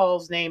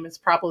 RuPaul's name is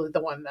probably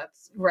the one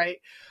that's right.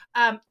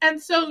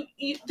 And so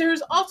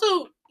there's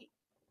also,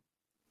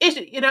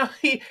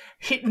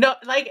 he no,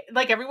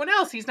 like everyone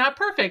else, he's not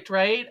perfect,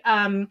 right?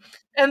 And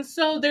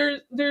so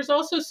there's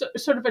also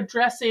sort of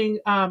addressing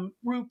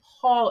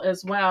RuPaul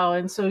as well.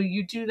 And so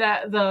you do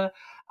that. The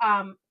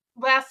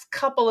last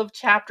couple of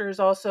chapters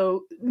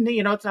also,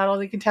 it's not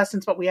only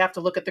contestants, but we have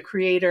to look at the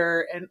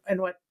creator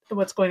and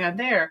what's going on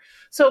there.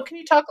 So can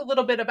you talk a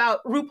little bit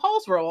about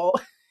RuPaul's role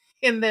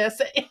in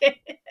this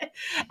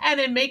and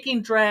in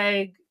making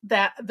drag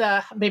that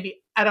the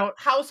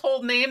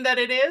household name that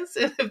it is,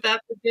 if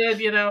that's a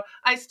good,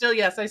 I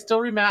still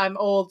remember. I'm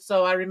old,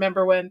 so I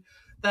remember when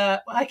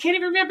I can't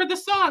even remember the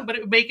song, but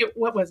it would make it,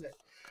 what was it?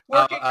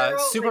 working girl.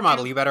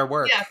 Supermodel, you better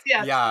work.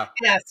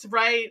 Yes,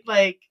 right?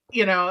 Like,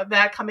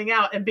 that coming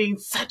out and being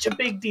such a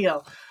big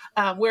deal.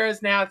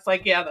 Whereas now it's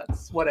like, yeah,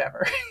 that's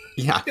whatever.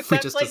 Yeah, we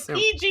that's just like assume.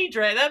 PG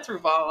drag. That's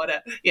RuPaul.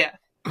 Whatever. Yeah.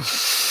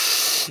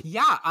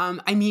 Yeah.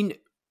 I mean,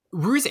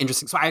 Ru's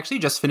interesting. So I actually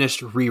just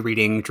finished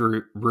rereading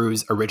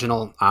Ru's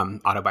original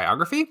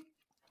autobiography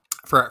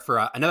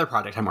for another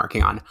project I'm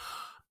working on,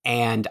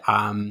 and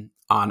on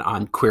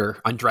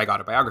drag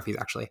autobiographies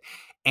actually.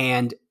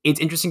 And it's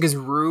interesting because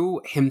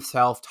Ru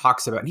himself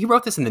talks about, and he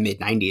wrote this in the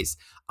mid-90s.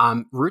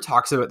 Ru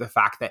talks about the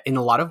fact that in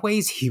a lot of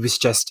ways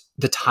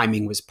the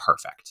timing was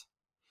perfect,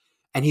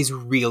 and he's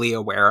really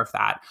aware of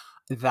that.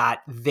 That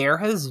there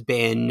has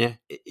been,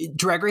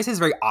 Drag Race is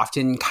very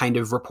often kind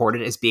of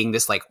reported as being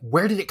this like,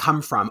 where did it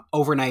come from?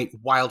 Overnight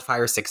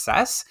wildfire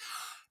success.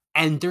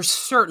 And there's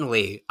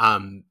certainly,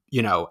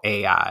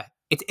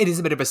 it is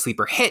a bit of a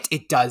sleeper hit.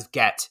 It does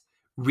get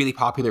really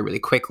popular really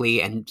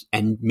quickly, and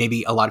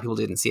maybe a lot of people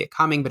didn't see it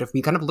coming. But if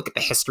we kind of look at the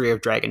history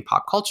of drag and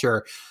pop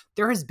culture,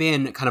 there has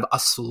been kind of a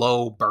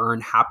slow burn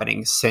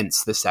happening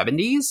since the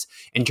 70s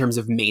in terms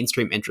of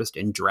mainstream interest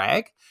in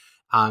drag.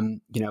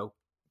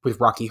 With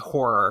Rocky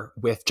Horror,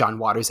 with John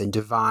Waters and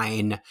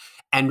Divine.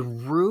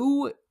 And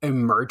Ru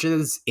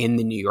emerges in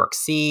the New York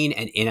scene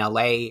and in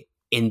LA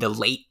in the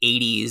late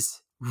 80s,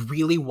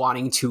 really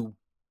wanting to,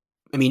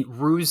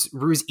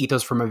 Ru's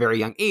ethos from a very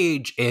young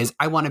age is,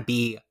 I want to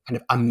be kind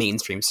of a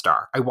mainstream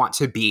star. I want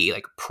to be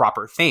like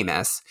proper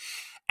famous,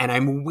 and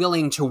I'm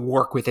willing to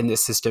work within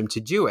this system to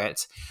do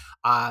it.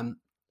 And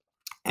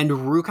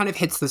Ru kind of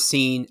hits the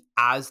scene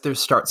as there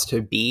starts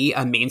to be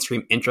a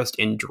mainstream interest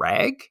in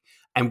drag.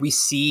 And we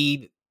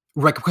see,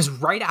 because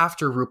right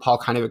after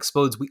RuPaul kind of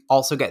explodes, we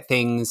also get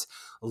things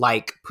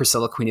like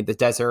Priscilla, Queen of the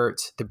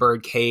Desert, The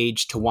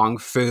Birdcage, To Wong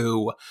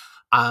Fu.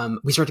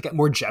 We start to get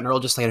more general,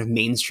 just kind of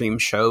mainstream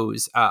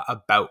shows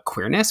about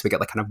queerness. We get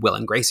like kind of Will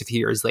and Grace a few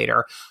years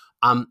later.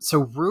 So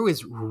Ru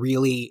is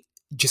really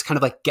just kind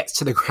of like gets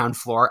to the ground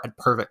floor at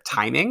perfect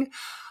timing.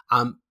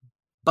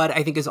 But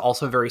I think is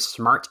also very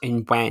smart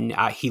in when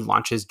he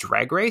launches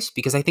Drag Race,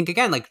 because I think,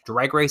 again, like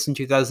Drag Race in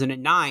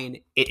 2009,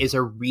 it is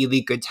a really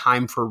good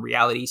time for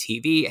reality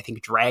TV. I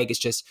think drag is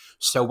just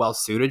so well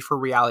suited for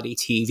reality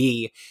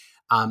TV.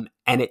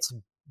 And it's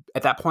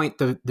at that point,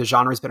 the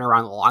genre has been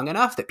around long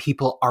enough that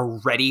people are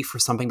ready for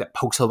something that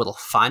pokes a little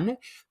fun.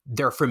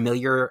 They're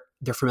familiar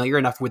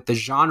enough with the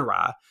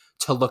genre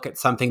to look at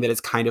something that is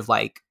kind of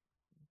like,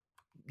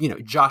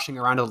 joshing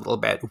around a little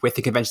bit with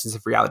the conventions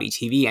of reality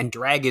TV. And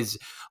drag is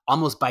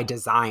almost by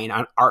design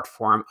an art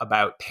form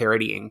about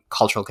parodying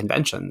cultural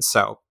conventions.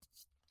 So,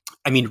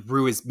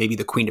 Ru is maybe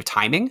the queen of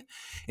timing,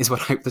 is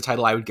the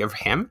title I would give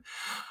him.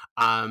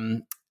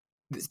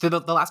 So the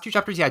last two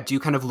chapters, do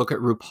kind of look at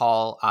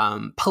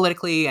RuPaul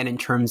politically, and in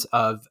terms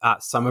of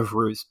some of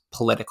Ru's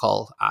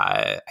political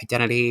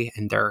identity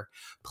and their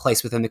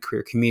place within the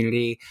queer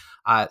community.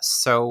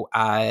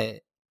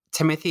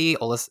 Timothy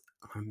Oles,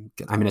 I'm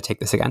going to take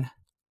this again.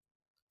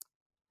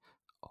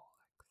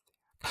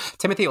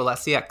 Timothy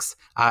Olesiak's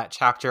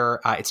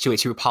chapter, It's Too Late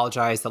to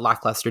Apologize, the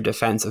lackluster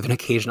defense of an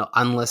occasional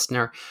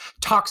unlistener,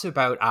 talks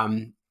about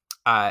an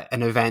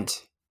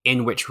event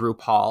in which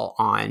RuPaul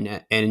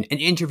on an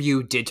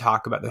interview did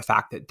talk about the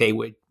fact that they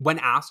would, when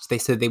asked, they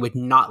said they would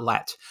not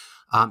let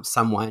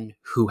someone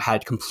who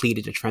had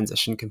completed a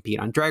transition compete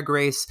on Drag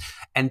Race,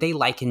 and they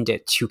likened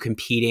it to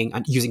competing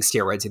using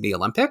steroids in the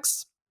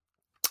Olympics.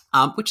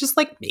 Which is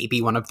like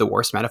maybe one of the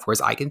worst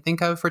metaphors I can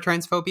think of for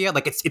transphobia.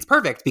 Like it's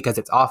perfect because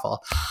it's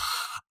awful.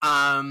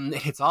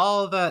 It hits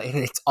all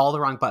the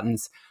wrong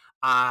buttons.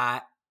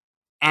 And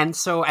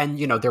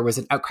there was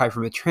an outcry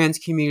from the trans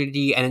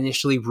community, and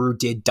initially Ru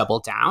did double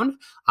down.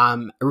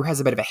 Ru has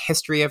a bit of a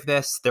history of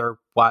this. There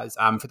was,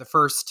 for the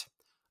first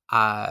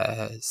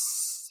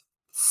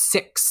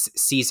 6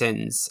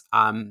 seasons,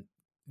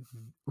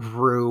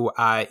 Ru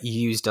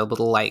used a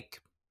little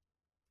like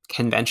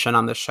convention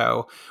on the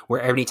show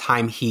where every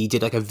time he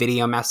did like a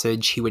video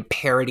message, he would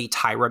parody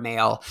Tyra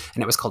Mail,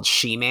 and it was called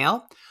She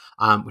Mail,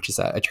 which is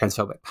a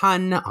transphobic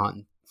pun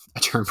on a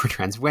term for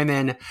trans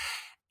women.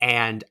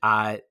 And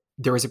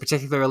there was a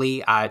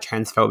particularly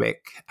transphobic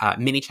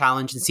mini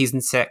challenge in season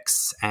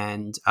 6,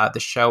 and the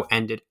show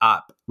ended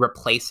up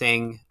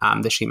replacing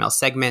the She Mail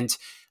segment.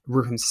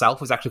 Ru himself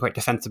was actually quite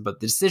defensive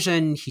about the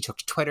decision. He took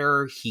to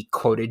Twitter. He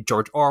quoted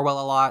George Orwell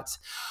a lot.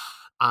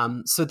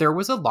 So there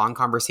was a long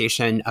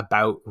conversation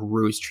about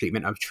Ru's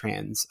treatment of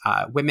trans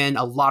women.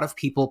 A lot of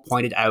people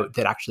pointed out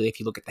that actually, if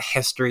you look at the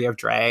history of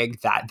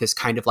drag, that this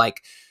kind of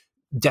like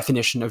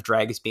definition of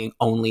drag as being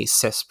only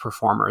cis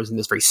performers and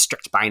this very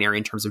strict binary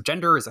in terms of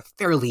gender is a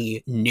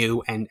fairly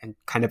new and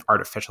kind of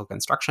artificial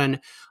construction.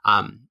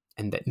 And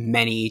that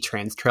many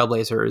trans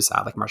trailblazers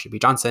like Marsha P.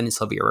 Johnson and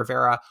Sylvia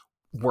Rivera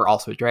were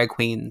also drag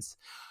queens.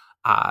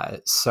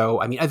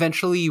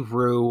 Eventually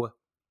Ru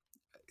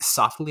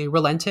softly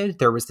relented.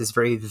 There was this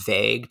very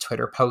vague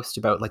Twitter post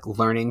about like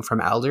learning from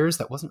elders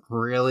that wasn't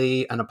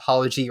really an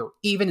apology or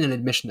even an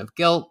admission of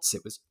guilt.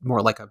 It was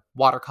more like a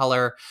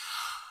watercolor.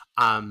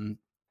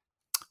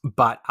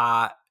 But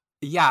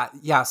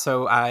Yeah.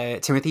 So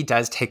Timothy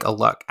does take a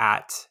look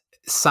at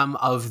some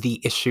of the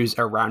issues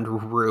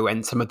around Rue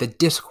and some of the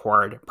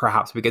discord,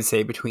 perhaps we could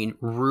say, between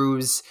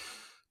Rue's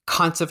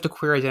concept of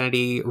queer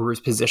identity, Rue's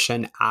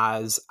position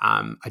as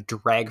a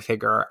drag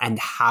figure, and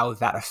how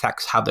that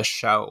affects how the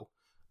show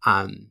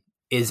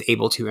is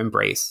able to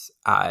embrace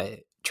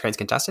trans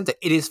contestants.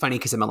 It is funny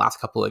because in the last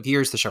couple of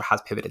years, the show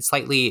has pivoted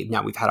slightly.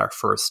 Now we've had our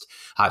first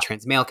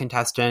trans male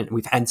contestant.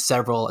 We've had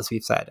several, as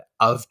we've said,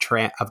 of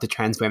the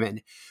trans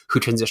women who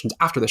transitioned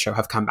after the show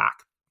have come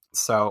back.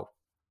 So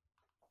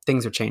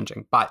things are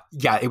changing. But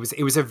yeah, it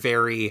was a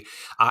very,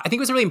 I think it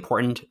was a really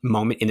important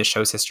moment in the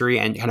show's history,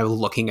 and kind of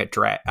looking at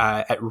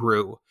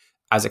Rue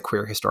as a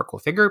queer historical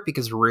figure,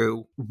 because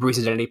Rue's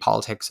identity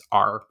politics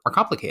are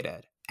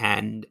complicated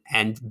and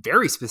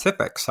very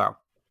specific. So.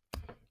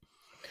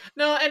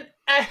 No, and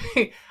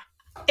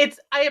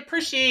I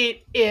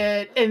appreciate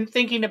it and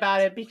thinking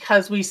about it,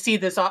 because we see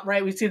this,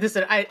 right? We see this,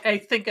 and I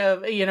think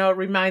of, it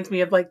reminds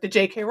me of like the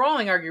J.K.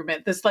 Rowling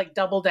argument, this like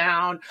double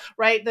down,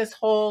 right? This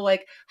whole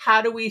like,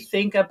 how do we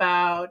think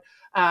about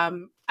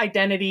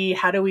identity?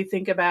 How do we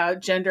think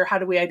about gender? How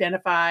do we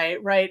identify,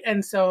 right?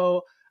 And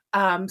so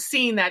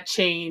seeing that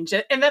change,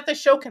 and that the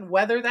show can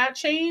weather that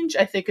change,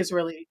 I think is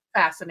really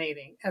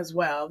fascinating as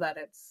well, that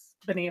it's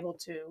been able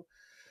to.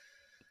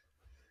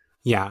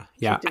 Yeah.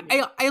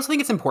 I also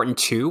think it's important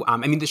too. I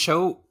mean, the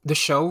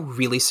show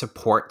really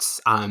supports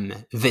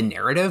the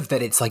narrative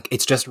that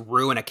it's just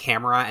Rue and a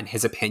camera and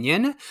his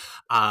opinion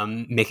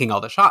making all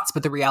the shots.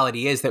 But the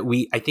reality is that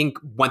I think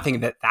one thing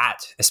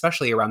that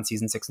especially around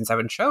season 6 and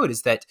 7 showed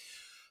is that,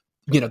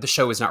 the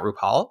show is not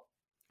RuPaul,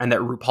 and that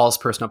RuPaul's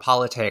personal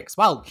politics,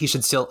 while he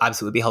should still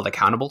absolutely be held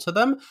accountable to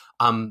them,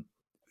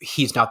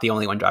 he's not the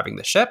only one driving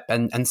the ship.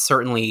 And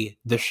certainly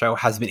the show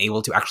has been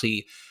able to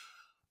actually,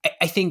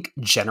 I think,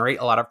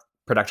 generate a lot of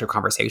productive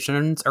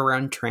conversations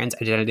around trans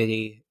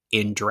identity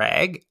in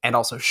drag, and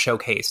also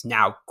showcase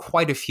now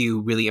quite a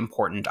few really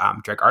important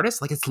drag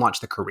artists. Like, it's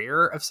launched the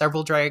career of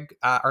several drag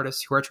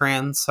artists who are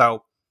trans.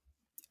 So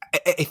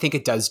I think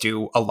it does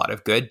do a lot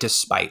of good,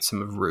 despite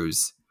some of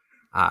Rue's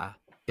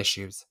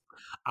issues.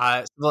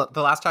 So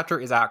the last chapter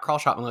is Carl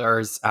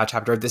Schottmiller's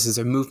chapter. This is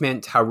a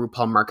movement, how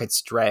RuPaul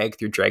markets drag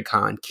through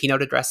DragCon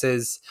keynote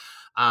addresses.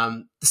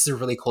 This is a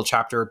really cool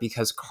chapter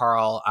because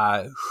Carl,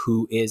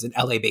 who is an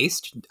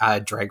LA-based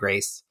drag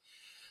race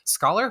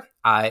scholar,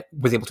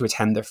 was able to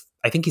attend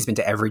I think he's been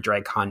to every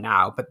DragCon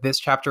now, but this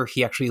chapter,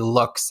 he actually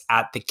looks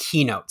at the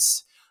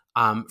keynotes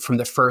from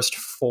the first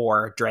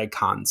 4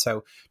 DragCons.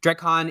 So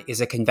DragCon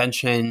is a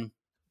convention,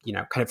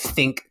 kind of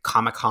think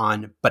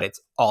Comic-Con, but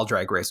it's all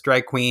drag race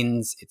drag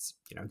queens. It's,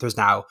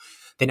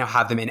 they now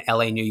have them in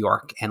LA, New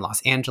York, and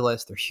Los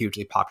Angeles. They're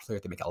hugely popular.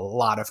 They make a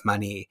lot of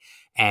money.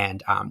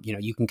 And,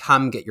 you can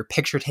come get your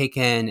picture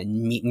taken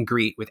and meet and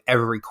greet with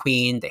every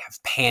queen. They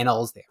have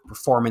panels, they have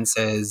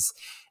performances,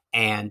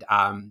 and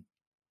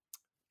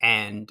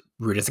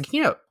Rue does a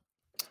keynote.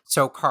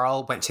 So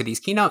Carl went to these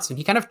keynotes, and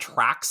he kind of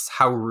tracks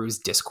how Rue's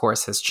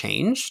discourse has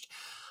changed.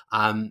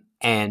 And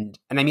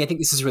I mean, I think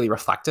this is really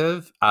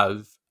reflective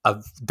of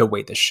the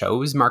way the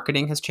show's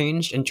marketing has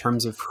changed in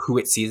terms of who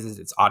it sees as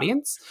its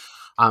audience.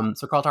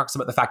 So Carl talks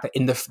about the fact that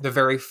in the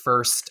very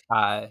first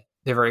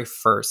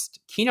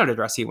keynote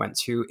address he went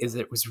to, is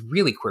that it was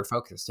really queer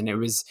focused, and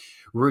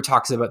Rue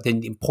talks about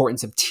the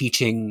importance of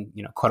teaching,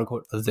 quote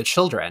unquote, the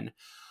children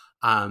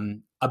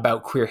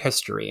about queer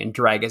history and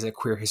drag as a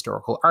queer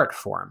historical art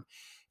form.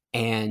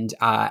 And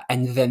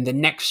then the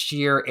next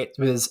year, it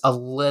was a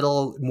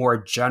little more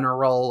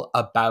general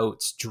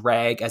about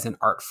drag as an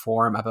art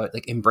form, about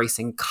like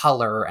embracing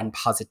color and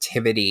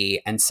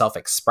positivity and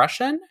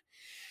self-expression.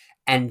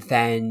 And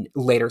then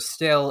later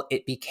still,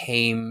 it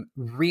became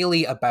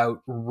really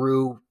about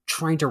Rue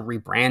trying to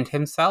rebrand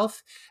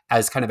himself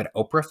as kind of an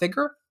Oprah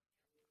figure.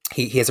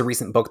 He has a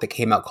recent book that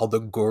came out called The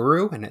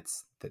Guru, and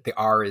it's the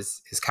R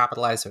is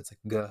capitalized, so it's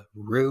like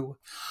Guru.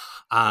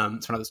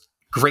 It's one of those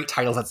great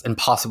titles that's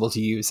impossible to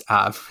use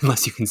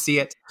unless you can see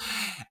it.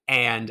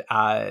 And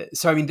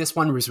so, I mean, this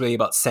one was really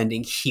about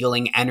sending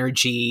healing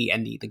energy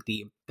and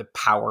the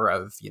power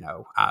of,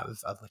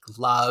 of like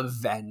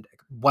love. And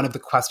one of the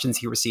questions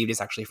he received is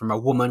actually from a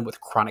woman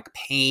with chronic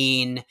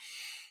pain.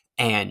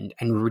 And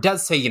Rue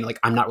does say, like,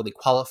 I'm not really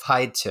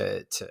qualified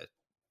to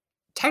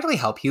technically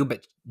help you,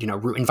 but,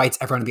 Rue invites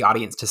everyone in the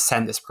audience to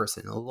send this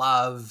person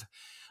love,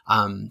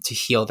 to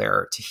heal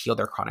their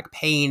chronic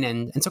pain.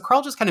 And so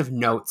Carl just kind of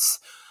notes,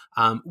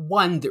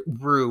 one, that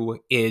Rue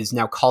is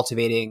now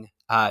cultivating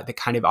the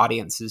kind of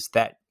audiences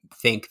that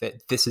think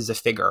that this is a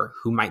figure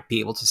who might be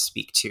able to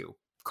speak to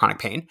chronic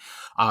pain,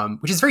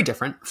 which is very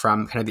different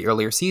from kind of the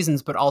earlier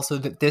seasons, but also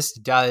that this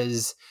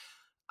does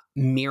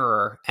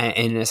mirror and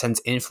in a sense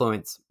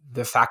influence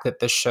the fact that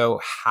the show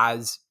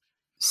has,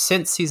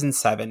 since season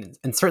 7,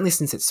 and certainly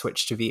since it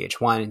switched to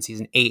VH1 in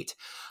season 8,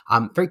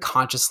 very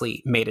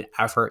consciously made an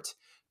effort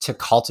to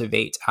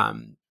cultivate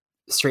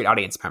straight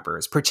audience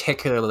members,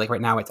 particularly like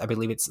right now, I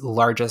believe its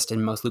largest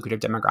and most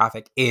lucrative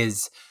demographic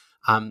is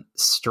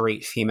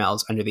straight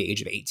females under the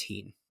age of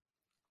 18.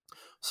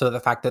 So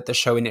the fact that the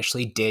show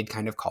initially did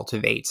kind of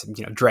cultivate,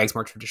 drag's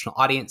more traditional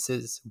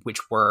audiences,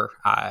 which were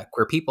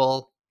queer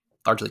people,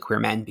 largely queer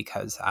men,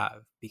 because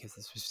this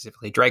was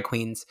specifically drag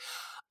queens,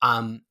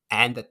 and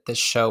that the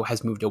show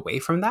has moved away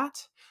from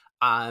that.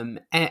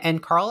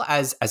 And Carl,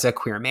 as a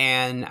queer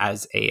man,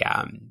 as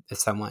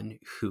someone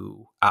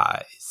who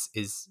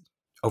is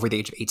over the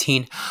age of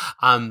 18,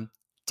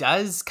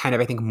 does kind of,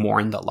 I think,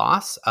 mourn the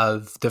loss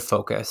of the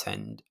focus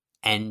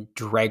and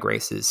Drag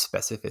Race's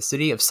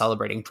specificity of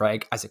celebrating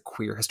drag as a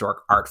queer historic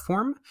art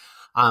form.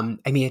 I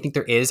think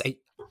there is.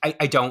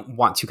 I don't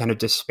want to kind of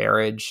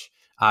disparage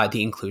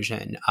the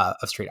inclusion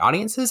of straight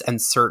audiences,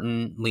 and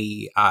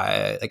certainly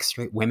like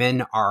straight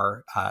women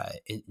are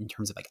in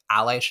terms of like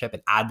allyship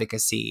and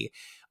advocacy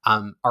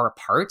are a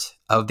part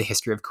of the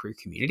history of queer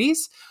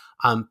communities.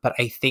 But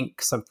I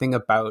think something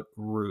about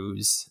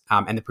Ru's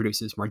and the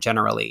producers more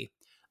generally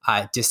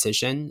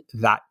decision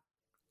that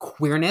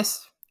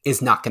queerness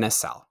is not going to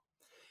sell.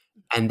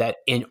 And that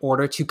in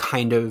order to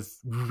kind of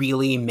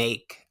really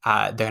make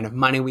the kind of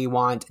money we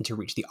want and to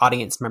reach the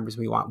audience members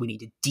we want, we need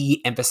to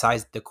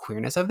de-emphasize the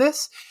queerness of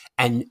this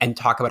and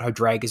talk about how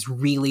drag is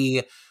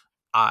really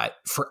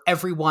for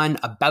everyone,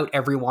 about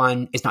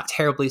everyone, is not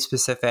terribly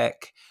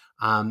specific,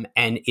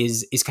 and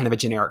is kind of a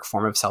generic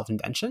form of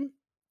self-invention.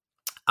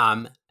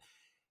 I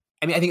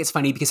think it's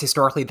funny because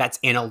historically that's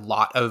in a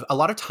lot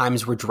of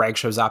times where drag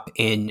shows up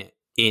in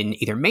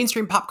either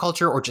mainstream pop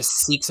culture or just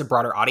seeks a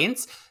broader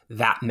audience,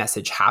 that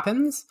message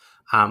happens.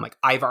 Like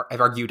I've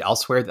argued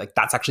elsewhere, like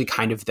that's actually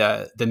kind of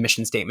the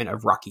mission statement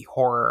of Rocky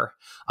Horror,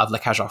 of La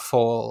Cage aux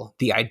Folles,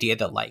 the idea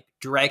that like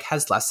drag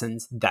has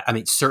lessons that,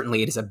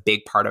 certainly it is a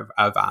big part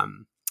of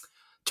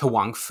To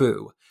Wong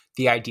Fu,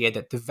 the idea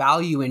that the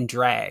value in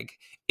drag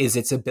is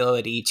its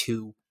ability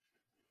to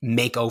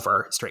make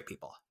over straight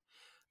people.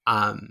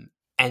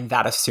 And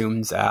that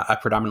assumes a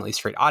predominantly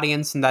straight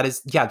audience. And that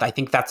is, I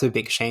think that's a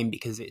big shame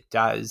because it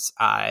does,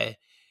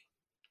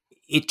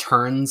 it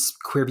turns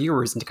queer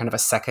viewers into kind of a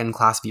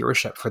second-class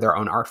viewership for their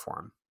own art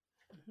form.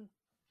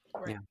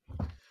 Right.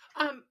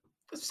 Yeah.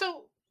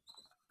 So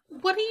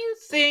what do you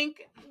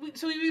think?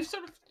 So we've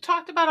sort of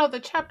talked about all the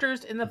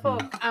chapters in the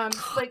book.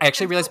 I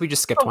actually realized we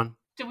just skipped one.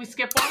 Did we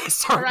skip one?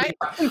 Sorry.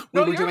 All right.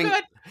 No, you're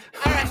good.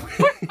 All right.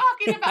 We're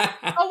talking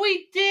about,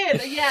 we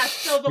did. Yeah.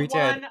 So the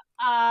one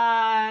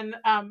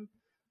on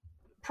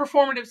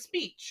performative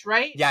speech,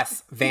 right?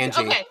 Yes.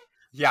 Vanjie. Okay.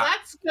 Yeah.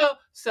 Let's go.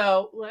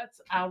 So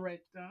I'll write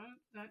down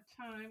that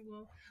time.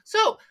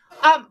 So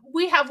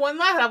we have one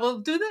last, I will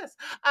do this.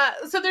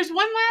 So there's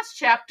one last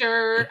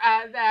chapter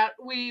that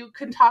we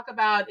can talk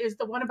about, is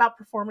the one about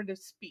performative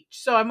speech.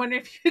 So I'm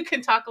wondering if you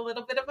can talk a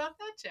little bit about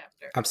that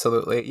chapter.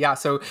 Absolutely. Yeah.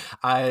 So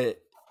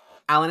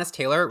Alan S.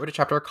 Taylor wrote a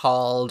chapter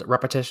called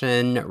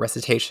Repetition,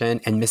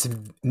 Recitation, and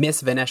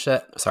Miss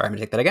Venetia. Sorry, I'm going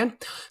to take that again.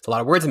 It's a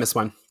lot of words in this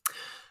one.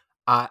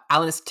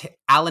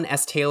 Alan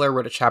S. Taylor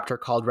wrote a chapter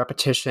called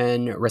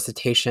Repetition,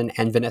 Recitation,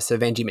 and Vanessa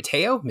Vanjie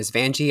Mateo, Miss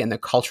Vanjie, and the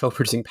Cultural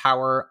Producing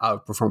Power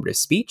of Performative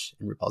Speech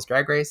in RuPaul's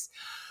Drag Race.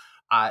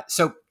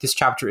 So this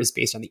chapter is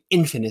based on the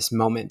infamous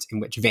moment in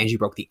which Vanjie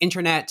broke the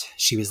internet.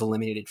 She was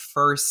eliminated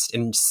first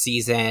in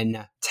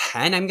season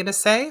 10, I'm going to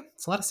say.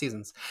 It's a lot of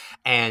seasons.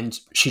 And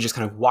she just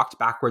kind of walked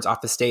backwards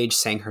off the stage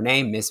saying her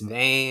name, Miss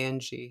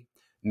Vanjie.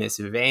 Miss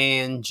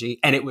Vanjie,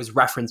 and it was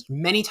referenced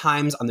many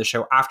times on the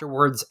show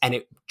afterwards, and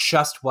it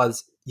just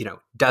was,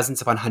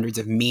 dozens upon hundreds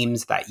of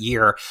memes that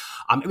year.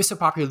 It was so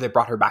popular they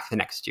brought her back the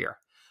next year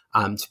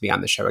to be on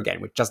the show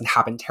again, which doesn't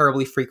happen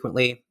terribly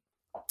frequently.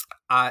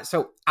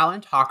 So Alan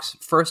talks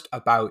first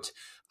about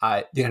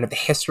the kind of the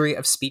history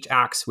of speech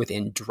acts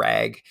within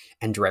drag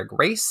and Drag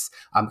Race,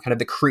 kind of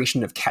the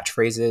creation of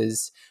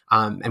catchphrases.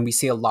 And we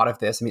see a lot of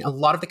this. A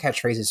lot of the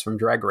catchphrases from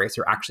Drag Race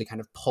are actually kind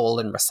of pulled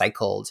and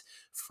recycled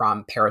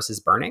from Paris is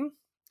Burning.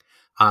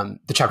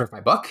 The chapter of my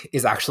book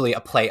is actually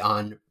a play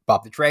on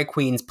Bob the Drag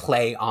Queen's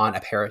play on a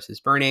Paris is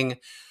Burning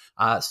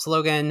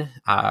slogan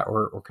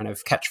or kind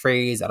of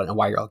catchphrase. I don't know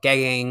why you're all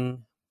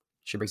gagging.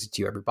 She brings it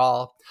to you every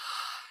ball.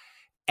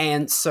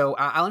 And so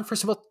Alan,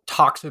 first of all,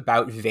 talks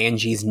about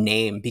Vanjie's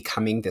name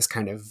becoming this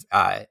kind of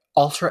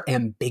ultra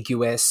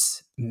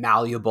ambiguous,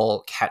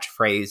 malleable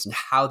catchphrase and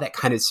how that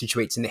kind of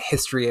situates in the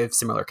history of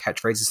similar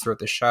catchphrases throughout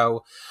the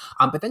show.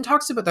 But then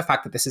talks about the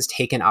fact that this is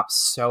taken up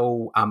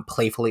so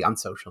playfully on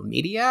social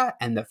media,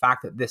 and the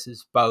fact that this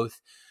is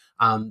both,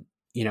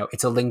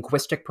 it's a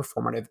linguistic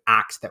performative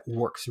act that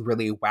works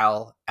really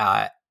well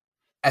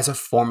as a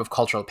form of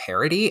cultural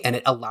parody, and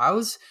it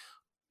allows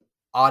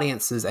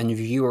audiences and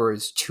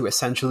viewers to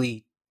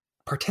essentially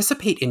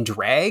participate in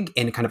drag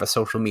in kind of a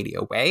social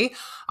media way.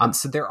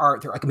 So there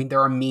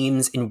are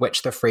memes in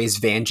which the phrase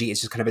Vanjie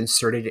is just kind of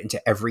inserted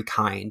into every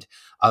kind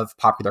of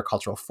popular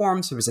cultural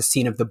form. So there's a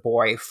scene of the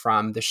boy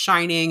from The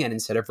Shining, and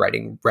instead of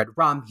writing red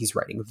rum, he's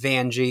writing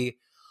Vanjie.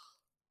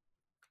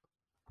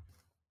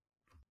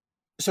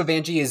 So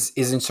Vanjie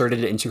is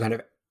inserted into kind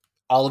of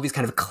all of these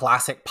kind of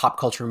classic pop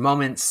culture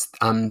moments.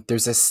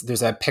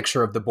 There's a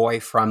picture of the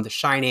boy from The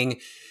Shining,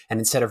 and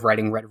instead of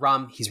writing red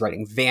rum, he's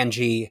writing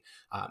Vanjie.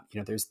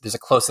 There's a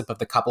close up of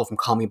the couple from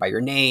Call Me by Your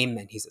Name,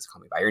 and he says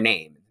Call Me by Your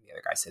Name. And the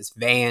other guy says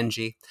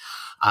Vanjie.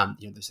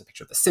 There's a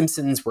picture of The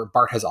Simpsons where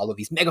Bart has all of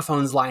these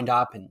megaphones lined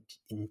up, and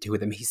in two of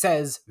them he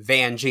says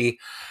Vanjie.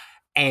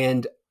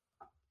 And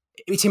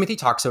Timothy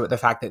talks about the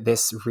fact that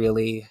this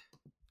really,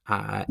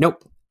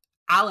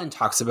 Alan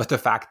talks about the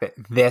fact that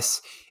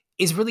this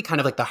is really kind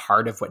of like the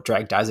heart of what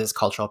drag does as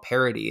cultural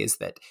parody, is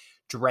that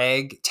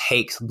drag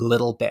takes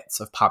little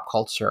bits of pop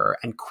culture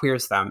and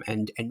queers them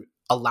and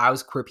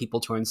allows queer people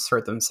to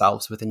insert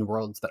themselves within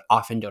worlds that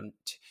often don't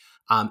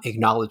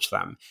acknowledge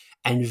them.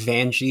 And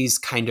Vanjie's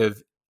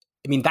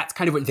that's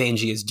kind of what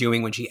Vanjie is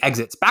doing when she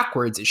exits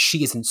backwards, is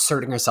she is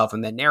inserting herself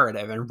in the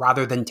narrative. And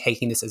rather than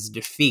taking this as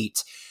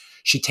defeat,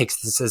 she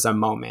takes this as a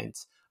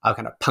moment of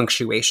kind of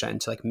punctuation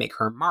to like make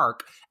her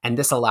mark. And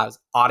this allows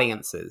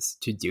audiences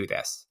to do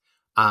this.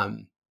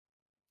 And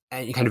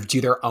kind of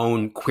do their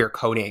own queer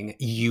coding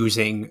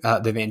using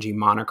the Vanjie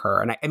moniker.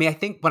 And I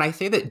think when I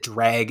say that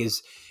drag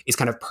is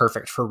kind of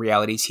perfect for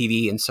reality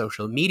TV and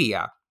social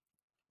media,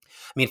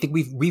 I think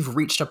we've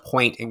reached a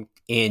point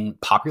in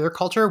popular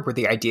culture where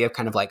the idea of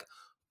kind of like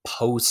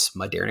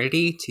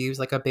post-modernity, to use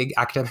like a big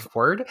academic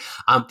word,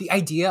 the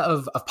idea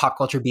of pop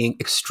culture being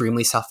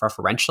extremely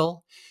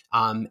self-referential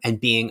and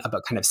being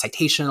about kind of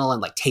citational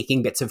and like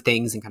taking bits of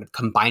things and kind of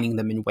combining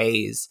them in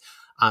ways.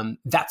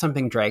 That's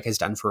something drag has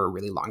done for a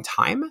really long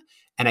time.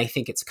 And I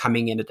think it's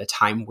coming in at a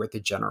time where the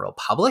general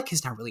public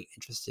is not really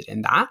interested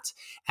in that.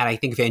 And I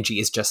think Vanjie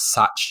is just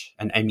such,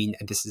 and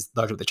this is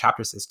largely what the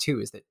chapter says too,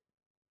 is that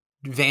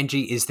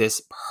Vanjie is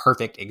this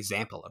perfect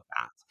example of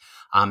that.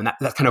 And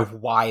that's kind of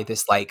why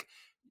this like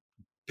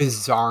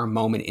bizarre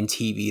moment in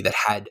TV that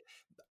had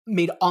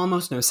made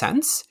almost no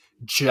sense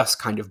just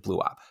kind of blew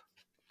up.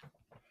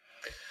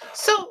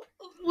 So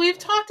we've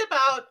talked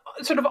about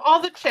sort of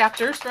all the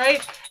chapters,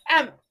 right?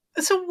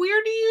 So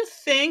where do you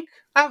think,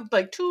 I have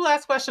like two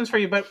last questions for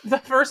you, but the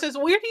first is,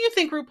 where do you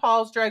think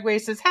RuPaul's Drag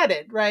Race is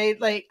headed, right?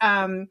 Like,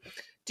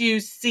 do you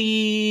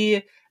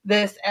see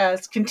this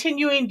as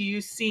continuing? Do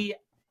you see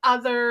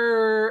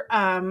other,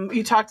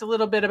 you talked a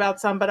little bit about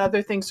some, but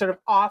other things sort of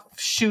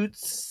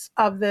offshoots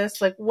of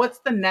this? Like, what's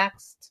the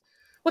next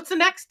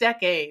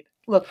decade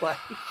look like?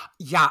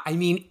 Yeah,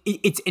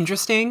 it's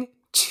interesting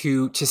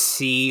to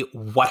see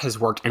what has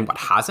worked and what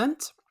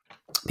hasn't.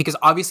 Because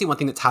obviously one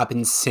thing that's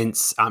happened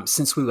since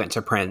we went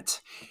to print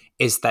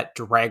is that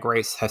Drag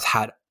Race has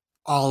had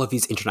all of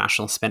these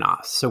international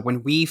spin-offs. So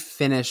when we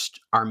finished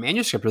our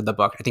manuscript of the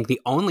book, I think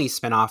the only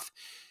spin-off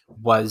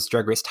was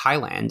Drag Race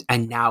Thailand.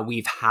 And now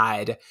we've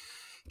had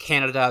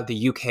Canada,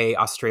 the UK,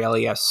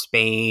 Australia,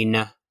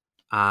 Spain,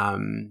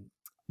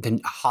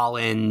 then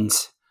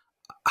Holland.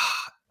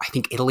 I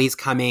think Italy's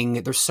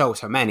coming. There's so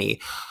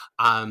many.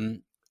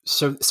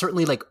 So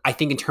certainly, like, I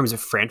think in terms of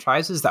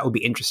franchises, that would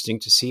be interesting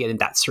to see. And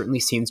that certainly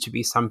seems to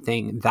be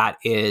something that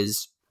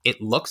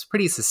it looks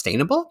pretty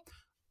sustainable, ?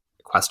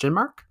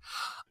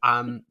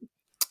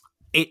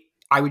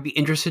 I would be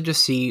interested to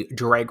see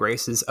Drag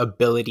Race's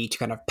ability to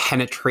kind of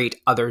penetrate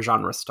other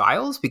genre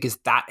styles, because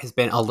that has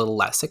been a little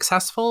less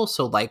successful.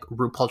 So like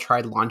RuPaul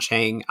tried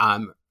launching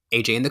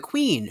AJ and the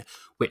Queen,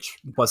 which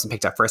wasn't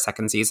picked up for a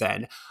second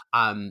season.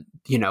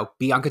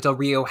 Bianca Del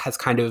Rio has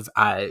kind of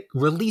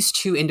released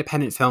 2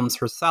 independent films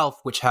herself,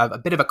 which have a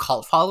bit of a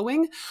cult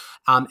following.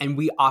 And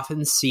we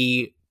often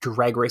see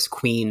Drag Race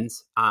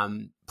queens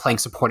playing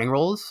supporting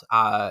roles.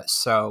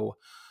 So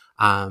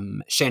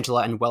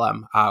Shangela and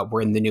Willem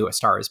were in the new A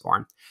Star Is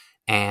Born.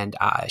 And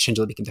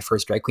Shangela became the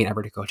first drag queen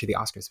ever to go to the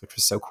Oscars, which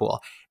was so cool.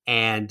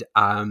 And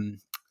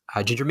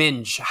Ginger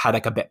Minj had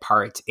like a bit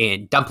part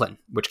in Dumplin',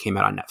 which came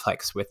out on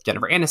Netflix with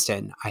Jennifer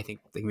Aniston, I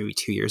think like maybe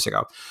 2 years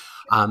ago.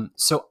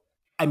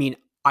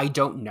 I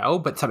don't know,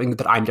 but something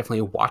that I'm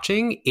definitely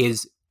watching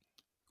is,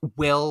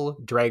 will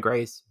Drag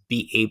Race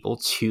be able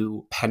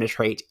to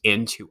penetrate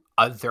into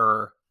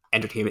other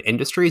entertainment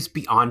industries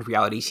beyond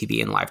reality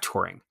TV and live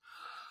touring?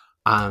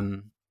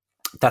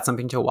 That's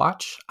something to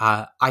watch.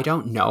 I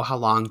don't know how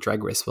long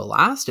Drag Race will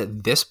last.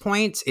 At this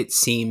point, it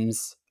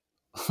seems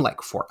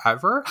like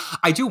forever.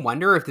 I do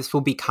wonder if this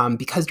will become,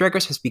 because Drag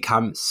Race has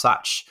become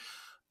such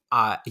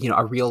a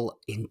real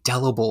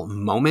indelible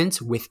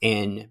moment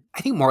within,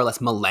 I think, more or less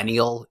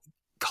millennial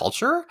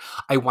culture.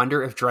 I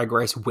wonder if Drag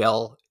Race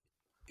will,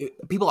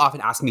 people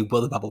often ask me, will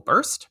the bubble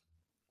burst?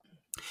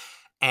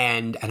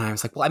 And I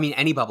was like, well,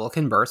 any bubble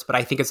can burst, but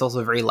I think it's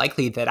also very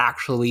likely that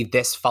actually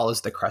this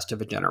follows the crest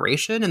of a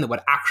generation, and that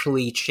what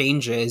actually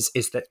changes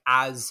is that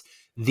as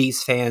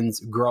these fans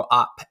grow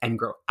up and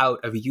grow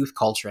out of youth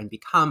culture and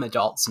become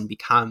adults and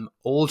become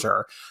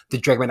older, the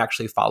drag might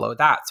actually follow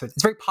that. So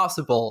it's very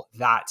possible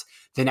that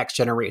the next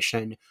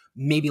generation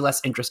may be less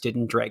interested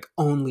in drag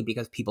only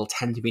because people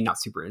tend to be not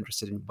super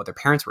interested in what their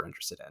parents were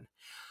interested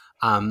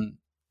in.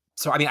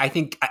 So, I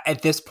think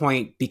at this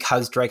point,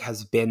 because drag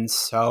has been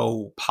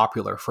so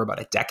popular for about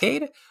a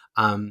decade,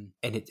 and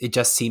it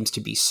just seems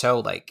to be so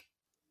like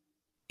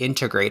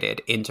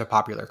integrated into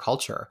popular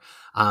culture,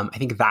 I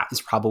think that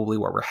is probably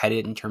where we're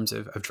headed in terms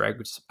of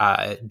drag's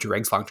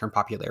long-term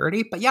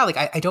popularity. But yeah, like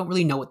I don't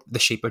really know what the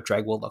shape of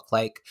drag will look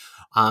like.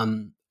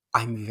 I'm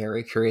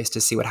very curious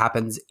to see what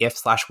happens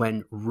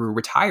if/when Ru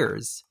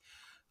retires.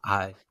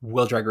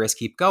 will Drag Race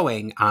keep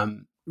going?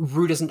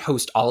 Rue doesn't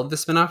host all of the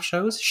spin-off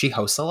shows. She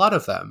hosts a lot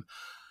of them.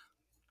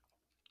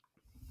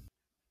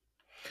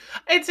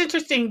 It's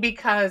interesting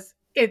because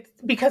it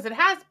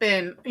has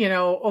been,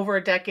 over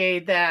a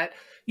decade that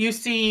you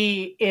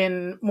see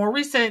in more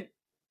recent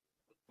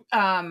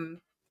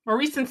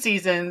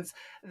seasons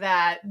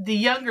that the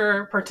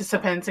younger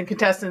participants and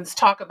contestants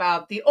talk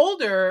about the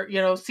older,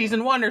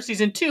 season 1 or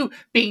season 2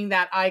 being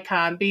that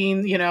icon,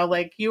 being,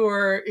 like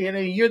you're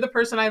the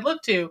person I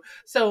look to.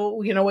 So,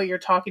 what you're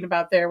talking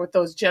about there with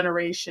those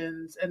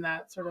generations and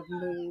that sort of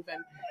move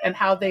and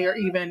how they are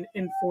even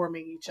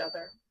informing each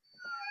other.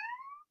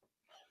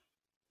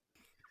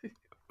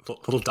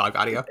 Little dog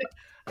audio.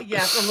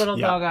 Yes, a little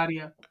dog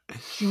audio.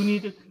 You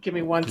need to give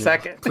me 1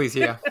 second. Please,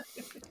 yeah.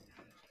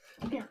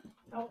 Here.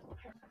 Oh,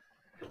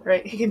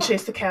 right. He can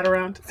chase the cat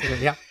around.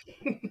 Yeah.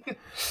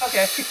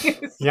 Okay.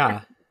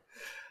 Yeah.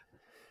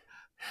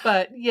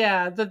 But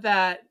yeah,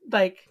 that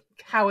like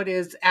how it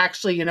is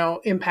actually,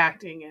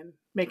 impacting and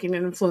making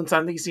an influence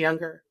on these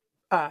younger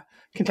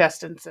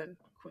contestants and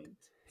queens.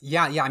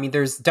 Yeah. I mean,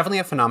 there's definitely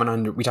a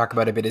phenomenon we talk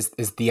about a bit is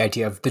the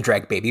idea of the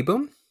drag baby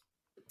boom.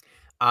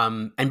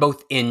 And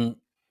both in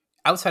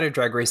outside of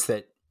Drag Race,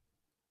 that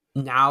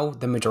now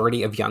the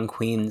majority of young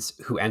queens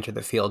who enter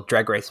the field,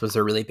 Drag Race was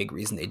a really big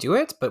reason they do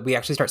it. But we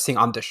actually start seeing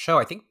on the show,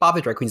 I think Bob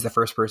the Drag Queen is the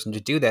first person to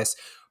do this.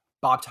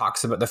 Bob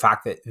talks about the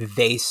fact that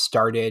they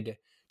started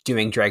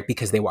doing drag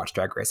because they watched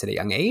Drag Race at a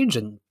young age.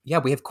 And yeah,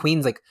 we have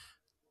queens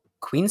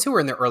who were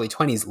in their early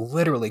 20s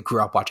literally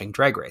grew up watching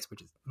Drag Race,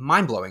 which is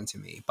mind-blowing to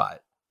me.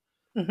 But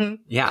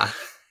yeah.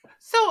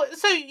 So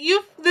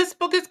this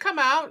book has come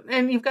out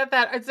and you've got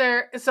that.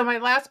 So my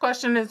last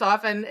question is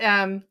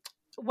often,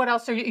 what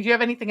else do you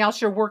have anything else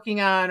you're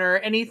working on or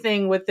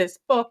anything with this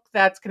book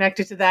that's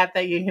connected to that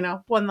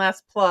one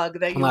last plug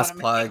that you want to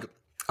make?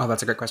 Oh,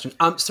 that's a great question.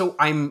 So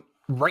I'm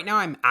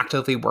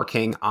actively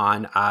working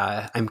on,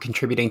 I'm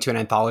contributing to an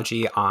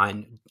anthology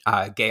on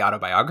gay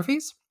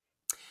autobiographies.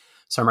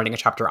 So I'm writing a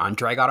chapter on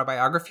drag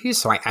autobiographies.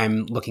 So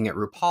I'm looking at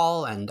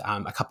RuPaul and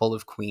a couple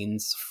of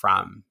queens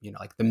from,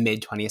 like the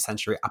mid 20th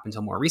century up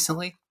until more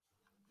recently.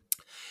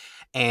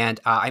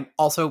 And I'm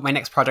also, my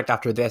next project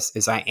after this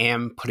is I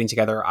am putting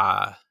together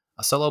a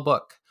solo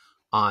book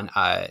on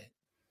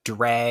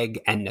drag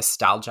and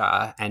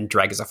nostalgia and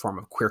drag as a form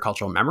of queer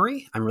cultural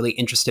memory. I'm really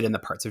interested in the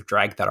parts of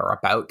drag that are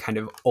about kind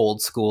of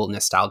old school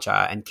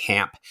nostalgia and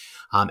camp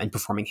and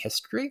performing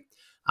history.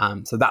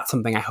 So that's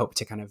something I hope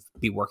to kind of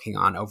be working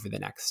on over the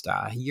next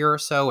year or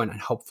so and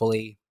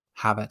hopefully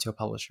have it to a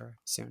publisher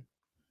soon.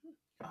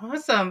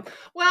 Awesome.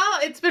 Well,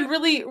 it's been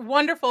really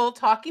wonderful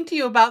talking to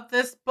you about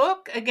this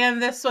book. Again,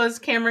 this was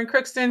Cameron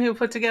Crookston who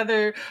put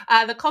together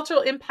The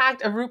Cultural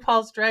Impact of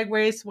RuPaul's Drag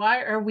Race.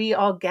 Why Are We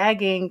All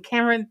Gagging?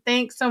 Cameron,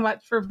 thanks so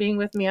much for being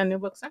with me on New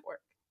Books Network.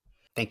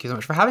 Thank you so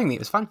much for having me. It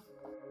was fun.